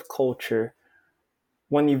aspect of culture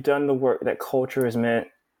when you've done the work that culture is meant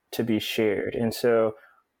to be shared. And so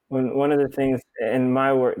when one of the things in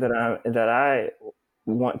my work that I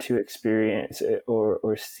want to experience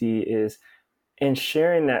or see is in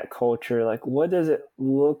sharing that culture, like what does it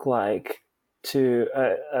look like to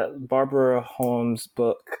Barbara Holmes'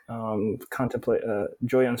 book,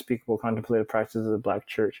 Joy Unspeakable, Contemplative Practices of the Black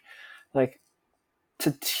Church, like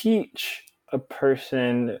to teach a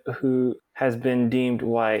person who has been deemed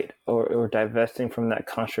white or divesting from that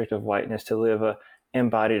construct of whiteness to live a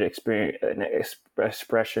embodied experience, an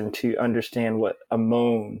expression, to understand what a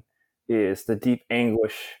moan is, the deep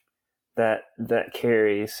anguish that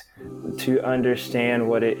carries, to understand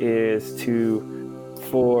what it is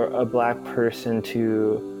for a Black person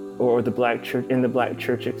or the Black church, in the Black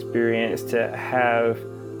church experience, to have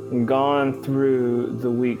gone through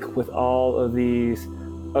the week with all of these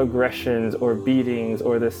aggressions or beatings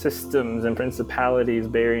or the systems and principalities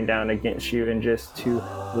bearing down against you, and just to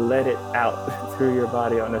let it out through your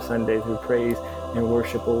body on a Sunday through praise and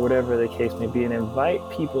worship or whatever the case may be, and invite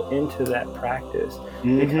people into that practice.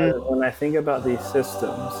 Mm-hmm. Because when I think about these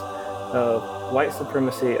systems of white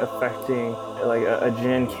supremacy affecting like a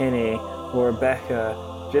Jen Kinney or a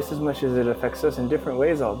Becca just as much as it affects us in different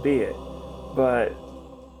ways, albeit, but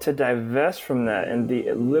to divest from that and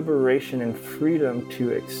the liberation and freedom to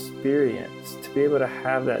experience, to be able to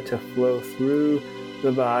have that to flow through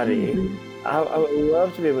the body. Mm-hmm. I would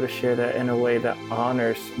love to be able to share that in a way that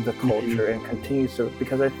honors the culture and continues to,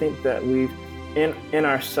 because I think that we've, in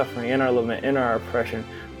our suffering, in our lament, in our oppression,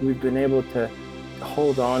 we've been able to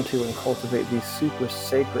hold on to and cultivate these super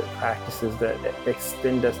sacred practices that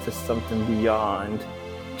extend us to something beyond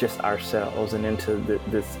just ourselves and into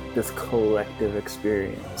this collective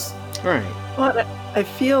experience. Right. Well, I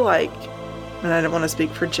feel like, and I don't want to speak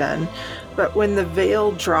for Jen, but when the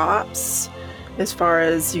veil drops, as far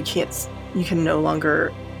as you can no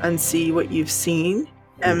longer unsee what you've seen,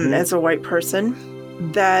 as a white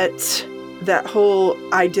person, that whole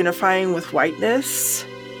identifying with whiteness,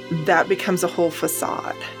 that becomes a whole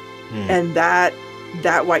facade, and that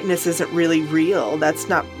whiteness isn't really real. That's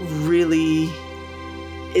not really.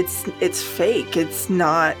 It's fake. It's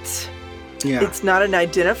not. Yeah. It's not an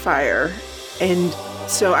identifier, and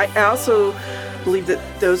so I also believe that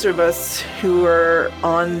those of us who are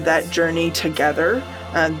on that journey together,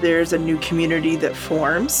 there's a new community that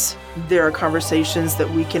forms. There are conversations that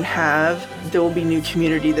we can have. There will be new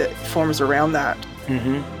community that forms around that.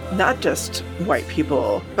 Mm-hmm. Not just white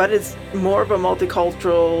people, but it's more of a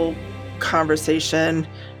multicultural conversation,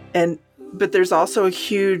 but there's also a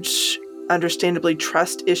huge, understandably,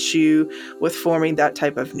 trust issue with forming that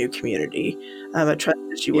type of new community, a trust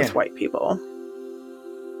issue with white people.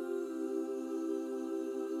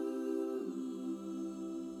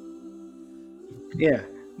 Yeah,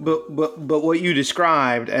 but what you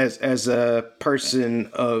described as a person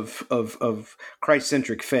of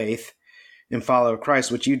Christ-centric faith and follower of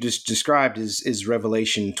Christ, what you just described is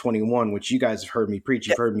Revelation 21, which you guys have heard me preach.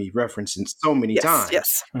 You've heard me reference it so many times.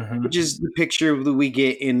 Yes. Mm-hmm. Which is the picture that we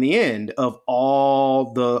get in the end of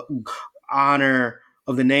all the honor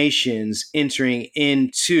of the nations entering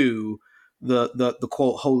into the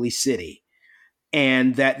quote holy city,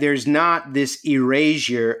 and that there's not this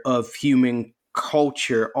erasure of human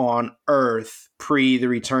culture on earth pre the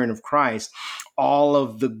return of Christ. All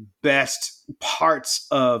of the best parts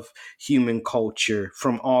of human culture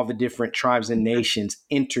from all the different tribes and nations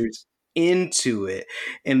enters into it,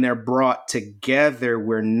 and they're brought together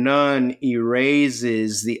where none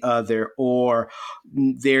erases the other, or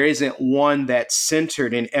there isn't one that's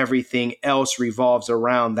centered and everything else revolves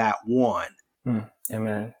around that one.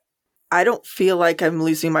 Amen. I don't feel like I'm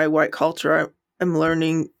losing my white culture. I'm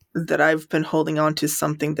learning that I've been holding on to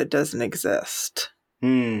something that doesn't exist.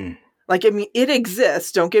 Like, I mean, it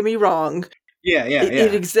exists. Don't get me wrong.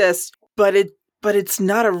 It exists, but it's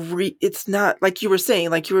not it's not, like you were saying,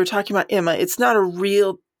 like you were talking about, Emma, it's not a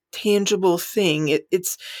real tangible thing.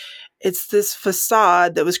 It's this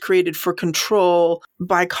facade that was created for control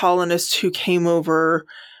by colonists who came over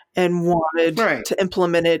and wanted to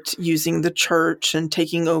implement it using the church and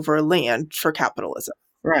taking over land for capitalism.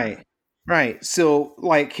 Right. So,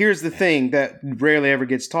 like, here's the thing that rarely ever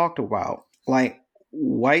gets talked about. Like,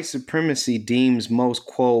 white supremacy deems most,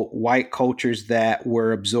 quote, white cultures that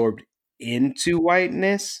were absorbed into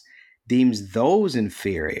whiteness, deems those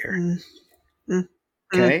inferior.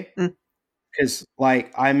 Okay? Because,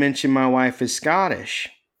 like, I mentioned my wife is Scottish,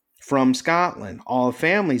 from Scotland. All the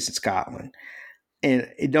family's in Scotland. And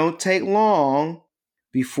it don't take long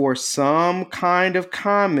before some kind of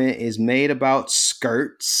comment is made about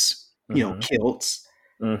skirts, kilts,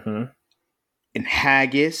 and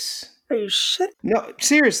haggis. Are you shit? No,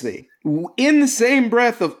 seriously. In the same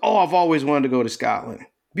breath of, I've always wanted to go to Scotland.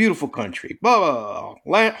 Beautiful country. Blah, blah,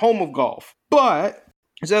 blah, home of golf. But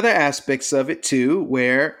there's other aspects of it too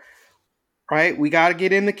where, right, we got to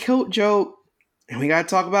get in the kilt joke and we got to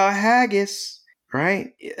talk about haggis,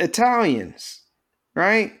 right? Italians.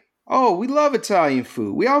 Right? Oh, we love Italian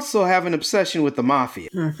food. We also have an obsession with the mafia.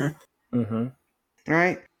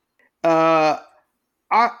 Right?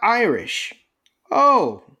 Irish.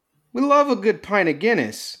 Oh, we love a good pint of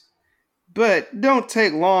Guinness. But don't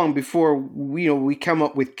take long before we come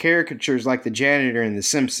up with caricatures like the janitor in The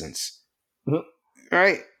Simpsons.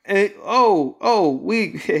 Right? We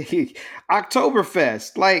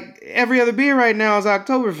Oktoberfest. Like every other beer right now is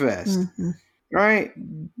Oktoberfest. Right?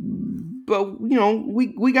 But,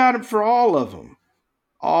 we got it for all of them.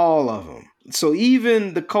 All of them. So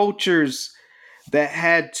even the cultures that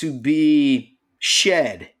had to be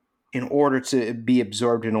shed in order to be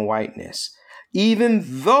absorbed in a whiteness, even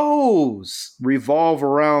those revolve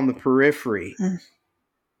around the periphery.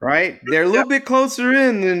 Right? They're a little bit closer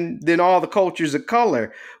in than all the cultures of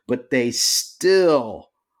color, but they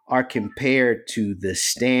still are compared to the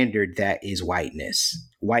standard that is whiteness.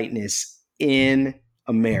 Whiteness in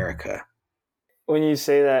America. When you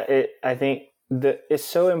say that, I think that it's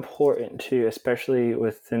so important to, especially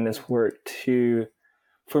within this work,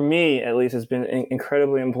 for me at least, it's been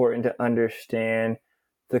incredibly important to understand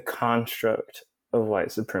the construct of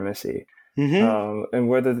white supremacy, and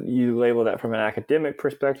whether you label that from an academic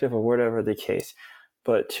perspective or whatever the case,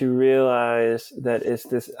 but to realize that it's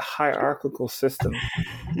this hierarchical system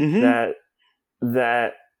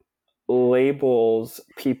that labels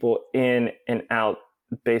people in and out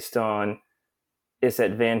based on its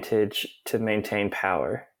advantage to maintain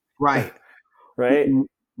power. Right.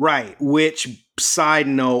 Right. Which, side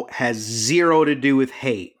note, has zero to do with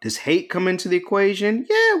hate. Does hate come into the equation?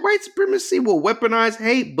 Yeah, white supremacy will weaponize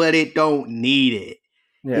hate, but it don't need it.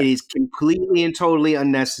 Yeah. It is completely and totally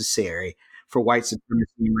unnecessary for white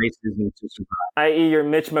supremacy and racism to survive. I.e. your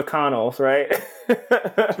Mitch McConnells, right?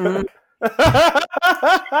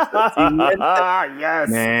 Yes.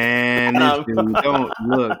 Man, dude, don't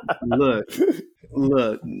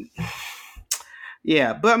look.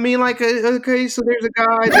 Yeah, but I mean, like, okay, so there's a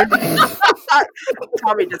guy.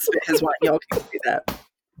 Tommy just spit his wine. Y'all can do that.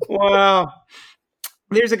 Well,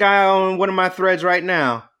 there's a guy on one of my threads right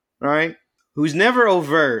now, right? Who's never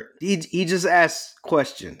overt. He just asks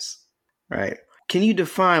questions, right? Can you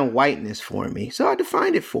define whiteness for me? So I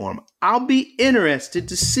defined it for him. I'll be interested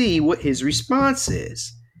to see what his response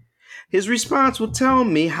is. His response will tell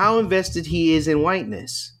me how invested he is in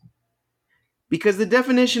whiteness. Because the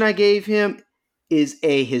definition I gave him is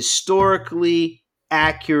a historically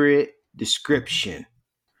accurate description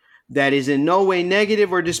that is in no way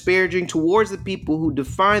negative or disparaging towards the people who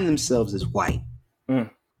define themselves as white.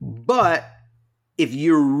 But if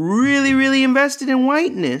you're really, really invested in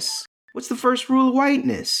whiteness, what's the first rule of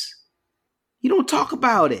whiteness? You don't talk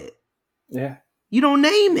about it. Yeah. You don't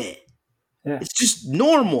name it. Yeah. It's just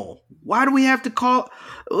normal. Why do we have to call?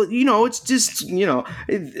 It's just and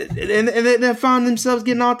then they found themselves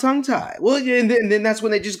getting all tongue tied. Well, and then that's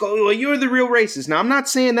when they just go, "Well, you're the real racist." Now, I'm not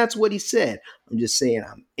saying that's what he said. I'm just saying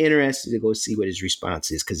I'm interested to go see what his response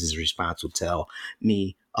is, because his response will tell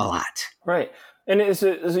me a lot. Right. And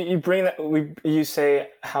you bring that, you say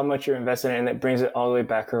how much you're invested in, and it brings it all the way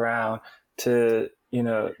back around to,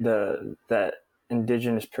 that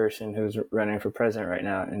indigenous person who's running for president right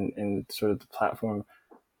now, and sort of the platform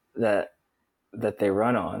that they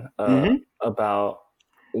run on, about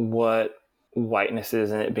what whiteness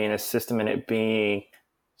is, and it being a system, and it being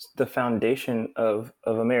the foundation of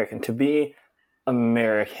American. To be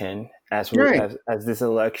American, as this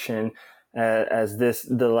election, as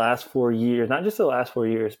the last 4 years, not just the last 4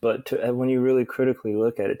 years, but when you really critically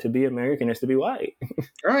look at it, to be American is to be white.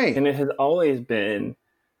 Right. And it has always been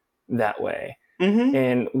that way. Mm-hmm.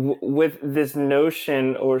 And with this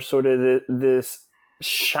notion, or sort of this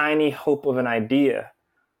shiny hope of an idea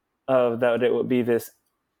of that it would be this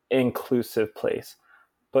inclusive place.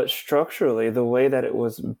 But structurally, the way that it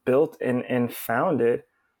was built and founded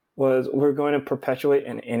was, we're going to perpetuate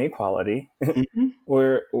an inequality. Mm-hmm.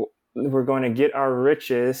 We're going to get our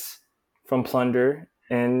riches from plunder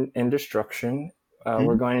and destruction.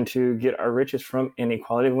 We're going to get our riches from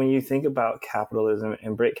inequality. When you think about capitalism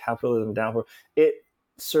and break capitalism down, it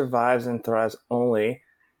survives and thrives only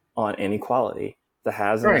on inequality. The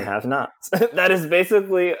haves and the have-nots. That is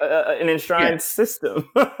basically an enshrined system.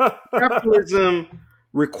 Capitalism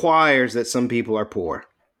requires that some people are poor.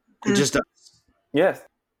 It just does. Yes.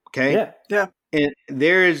 Okay? Yeah. And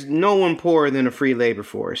there is no one poorer than a free labor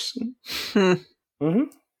force. Mm-hmm.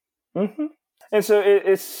 Mm-hmm. And so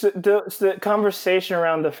it's the conversation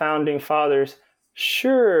around the founding fathers.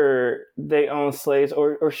 Sure, they owned slaves,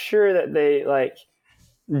 or sure that they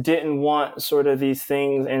didn't want sort of these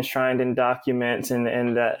things enshrined in documents, and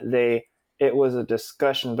that it was a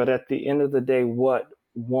discussion. But at the end of the day, what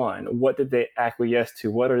won? What did they acquiesce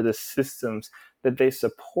to? What are the systems that they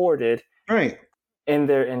supported in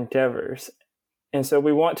their endeavors? And so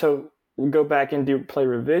we want to go back and play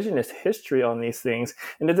revisionist history on these things.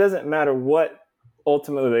 And it doesn't matter what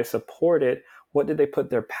ultimately they supported. What did they put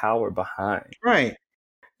their power behind? Right.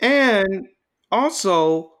 And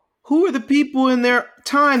also, who are the people in their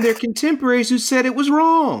time, their contemporaries, who said it was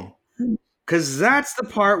wrong? Because that's the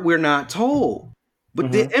part we're not told.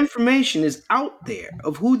 But the information is out there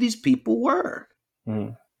of who these people were.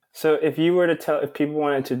 Mm-hmm. So if you were to if people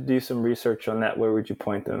wanted to do some research on that, where would you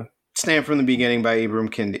point them? Stand from the Beginning by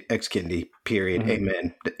Ibram X. Kendi. Period.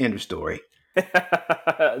 Amen. The end of story.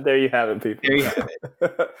 There you have it, people. There you have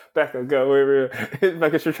it. Becca, go.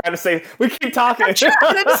 Becca, you're trying to say, we keep talking. I just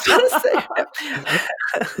want to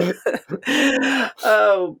say.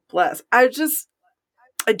 Oh, bless.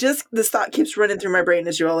 This thought keeps running through my brain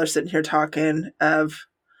as you all are sitting here talking of,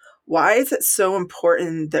 why is it so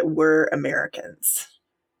important that we're Americans?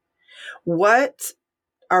 What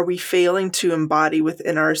are we failing to embody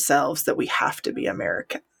within ourselves that we have to be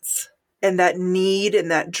Americans? And that need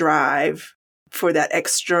and that drive for that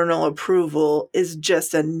external approval is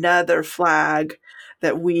just another flag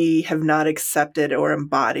that we have not accepted or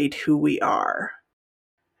embodied who we are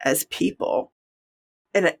as people.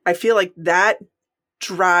 And I feel like that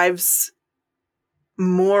drives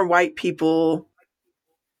more white people,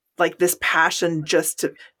 like this passion just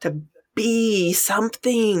to be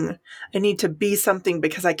something. I need to be something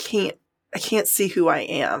because I can't see who I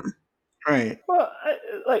am. Right. Well,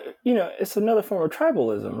 it's another form of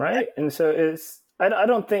tribalism, right? And so I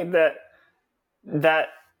don't think that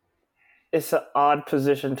it's an odd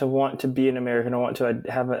position to want to be an American, or want to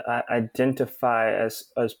identify as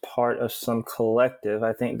part of some collective.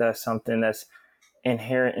 I think that's something that's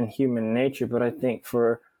inherent in human nature. But I think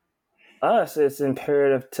for us, it's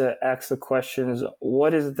imperative to ask the questions: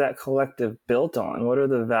 what is that collective built on? What are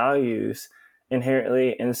the values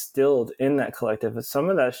inherently instilled in that collective? Some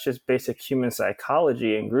of that's just basic human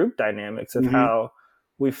psychology and group dynamics of how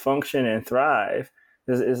we function and thrive.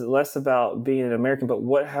 Is less about being an American, but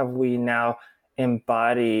what have we now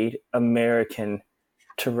embodied American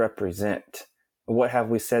to represent? What have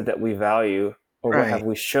we said that we value, or what have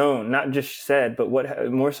we shown? Not just said, but what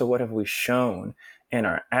have we shown in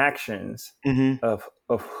our actions of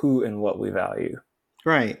who and what we value?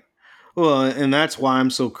 Right. Well, and that's why I'm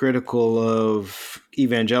so critical of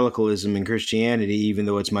evangelicalism and Christianity, even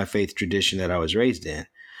though it's my faith tradition that I was raised in,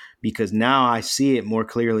 because now I see it more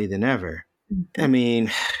clearly than ever. I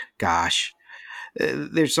mean, gosh,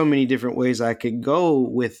 there's so many different ways I could go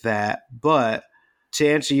with that. But to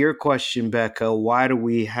answer your question, Becca, why do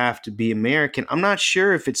we have to be American? I'm not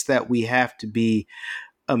sure if it's that we have to be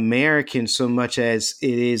American so much as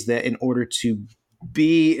it is that in order to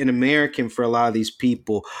be an American for a lot of these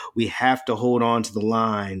people, we have to hold on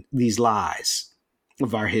to these lies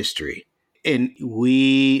of our history. And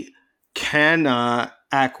we cannot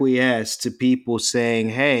acquiesce to people saying,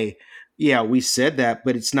 hey, yeah, we said that,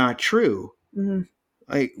 but it's not true. Mhm.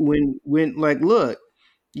 Like look,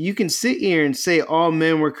 you can sit here and say all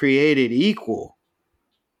men were created equal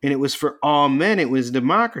and it was for all men, it was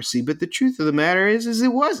democracy. But the truth of the matter is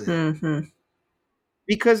it wasn't. Mhm.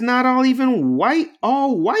 Because not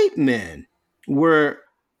all white men were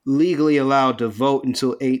legally allowed to vote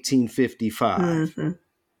until 1855. Mhm.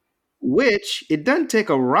 Which it doesn't take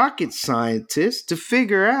a rocket scientist to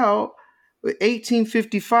figure out.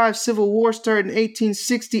 1855 Civil War started in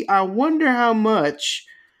 1860. I wonder how much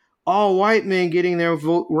all white men getting their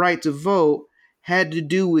right to vote had to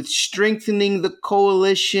do with strengthening the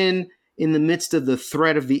coalition in the midst of the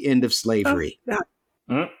threat of the end of slavery. Oh,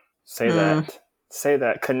 yeah. Say that. Say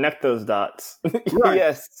that. Connect those dots. Right.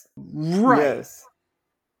 Yes. Right. Yes.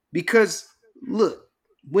 Because look,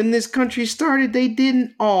 when this country started, they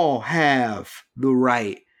didn't all have the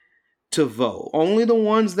right to vote. Only the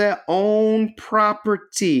ones that own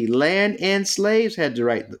property, land, and slaves had the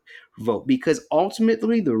right to vote, because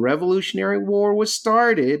ultimately the Revolutionary War was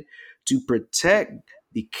started to protect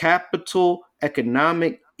the capital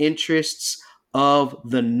economic interests of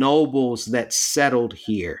the nobles that settled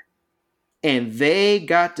here. And they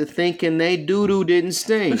got to thinking they doo-doo didn't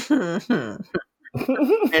stink. And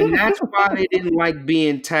that's why they didn't like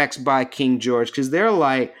being taxed by King George, because they're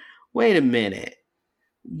like, wait a minute,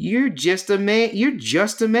 you're just a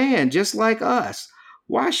man, just like us.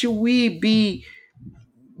 Why should we be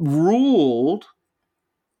ruled,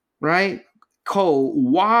 right? Cole,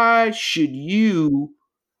 why should you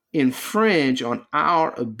infringe on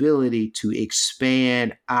our ability to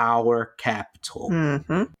expand our capital?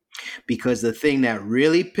 Mhm. Because the thing that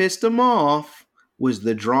really pissed them off was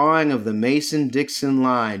the drawing of the Mason-Dixon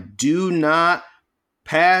line. Do not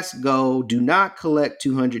pass go. Do not collect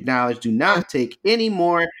 $200. Do not take any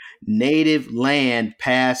more native land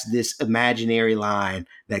past this imaginary line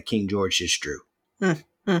that King George just drew. Right?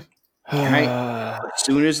 As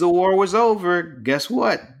soon as the war was over, guess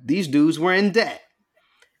what? These dudes were in debt.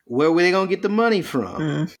 Where were they going to get the money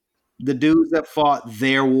from? The dudes that fought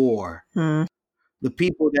their war. The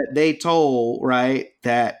people that they told, right,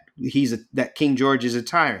 that that King George is a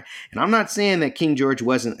tyrant. And I'm not saying that King George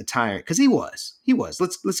wasn't a tyrant, because he was.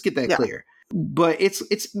 Let's get that clear. But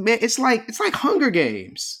it's like Hunger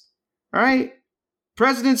Games, right?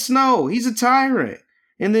 President Snow, he's a tyrant.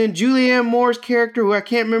 And then Julianne Moore's character, who I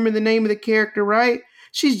can't remember the name of the character, right?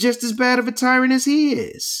 She's just as bad of a tyrant as he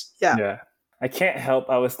is. Yeah. I can't help.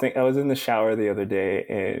 I was in the shower the other day,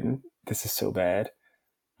 and this is so bad.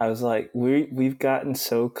 I was like, we've gotten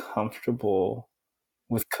so comfortable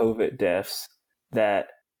with COVID deaths that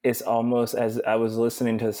it's almost as I was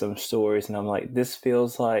listening to some stories, and I'm like, this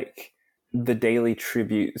feels like the daily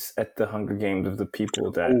tributes at the Hunger Games of the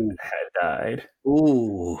people that had died.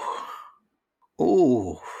 Ooh.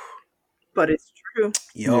 But it's true.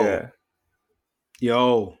 Yo.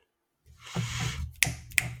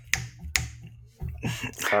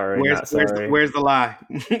 Sorry, where's the lie?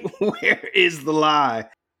 Where is the lie?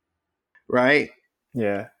 Right?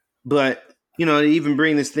 Yeah. But, to even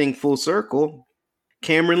bring this thing full circle,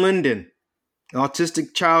 Cameron Linden,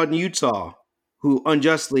 autistic child in Utah, who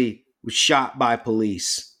unjustly was shot by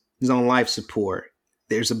police. He's on life support.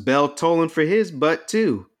 There's a bell tolling for his butt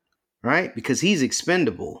too, right? Because he's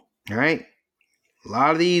expendable, right? A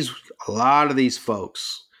lot of these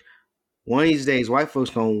folks, one of these days, white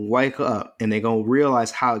folks gonna wake up and they're gonna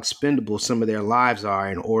realize how expendable some of their lives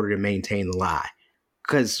are in order to maintain the lie.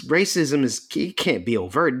 Because racism it can't be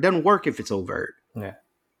overt. It doesn't work if it's overt. Yeah.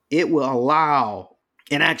 It will allow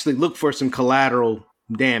and actually look for some collateral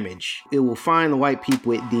damage. It will find the white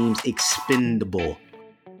people it deems expendable.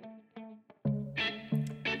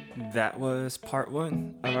 That was part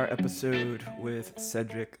 1 of our episode with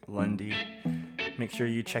Cedric Lundy. Make sure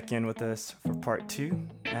you check in with us for part 2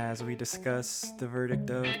 as we discuss the verdict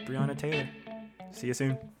of Breonna Taylor. See you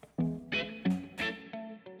soon.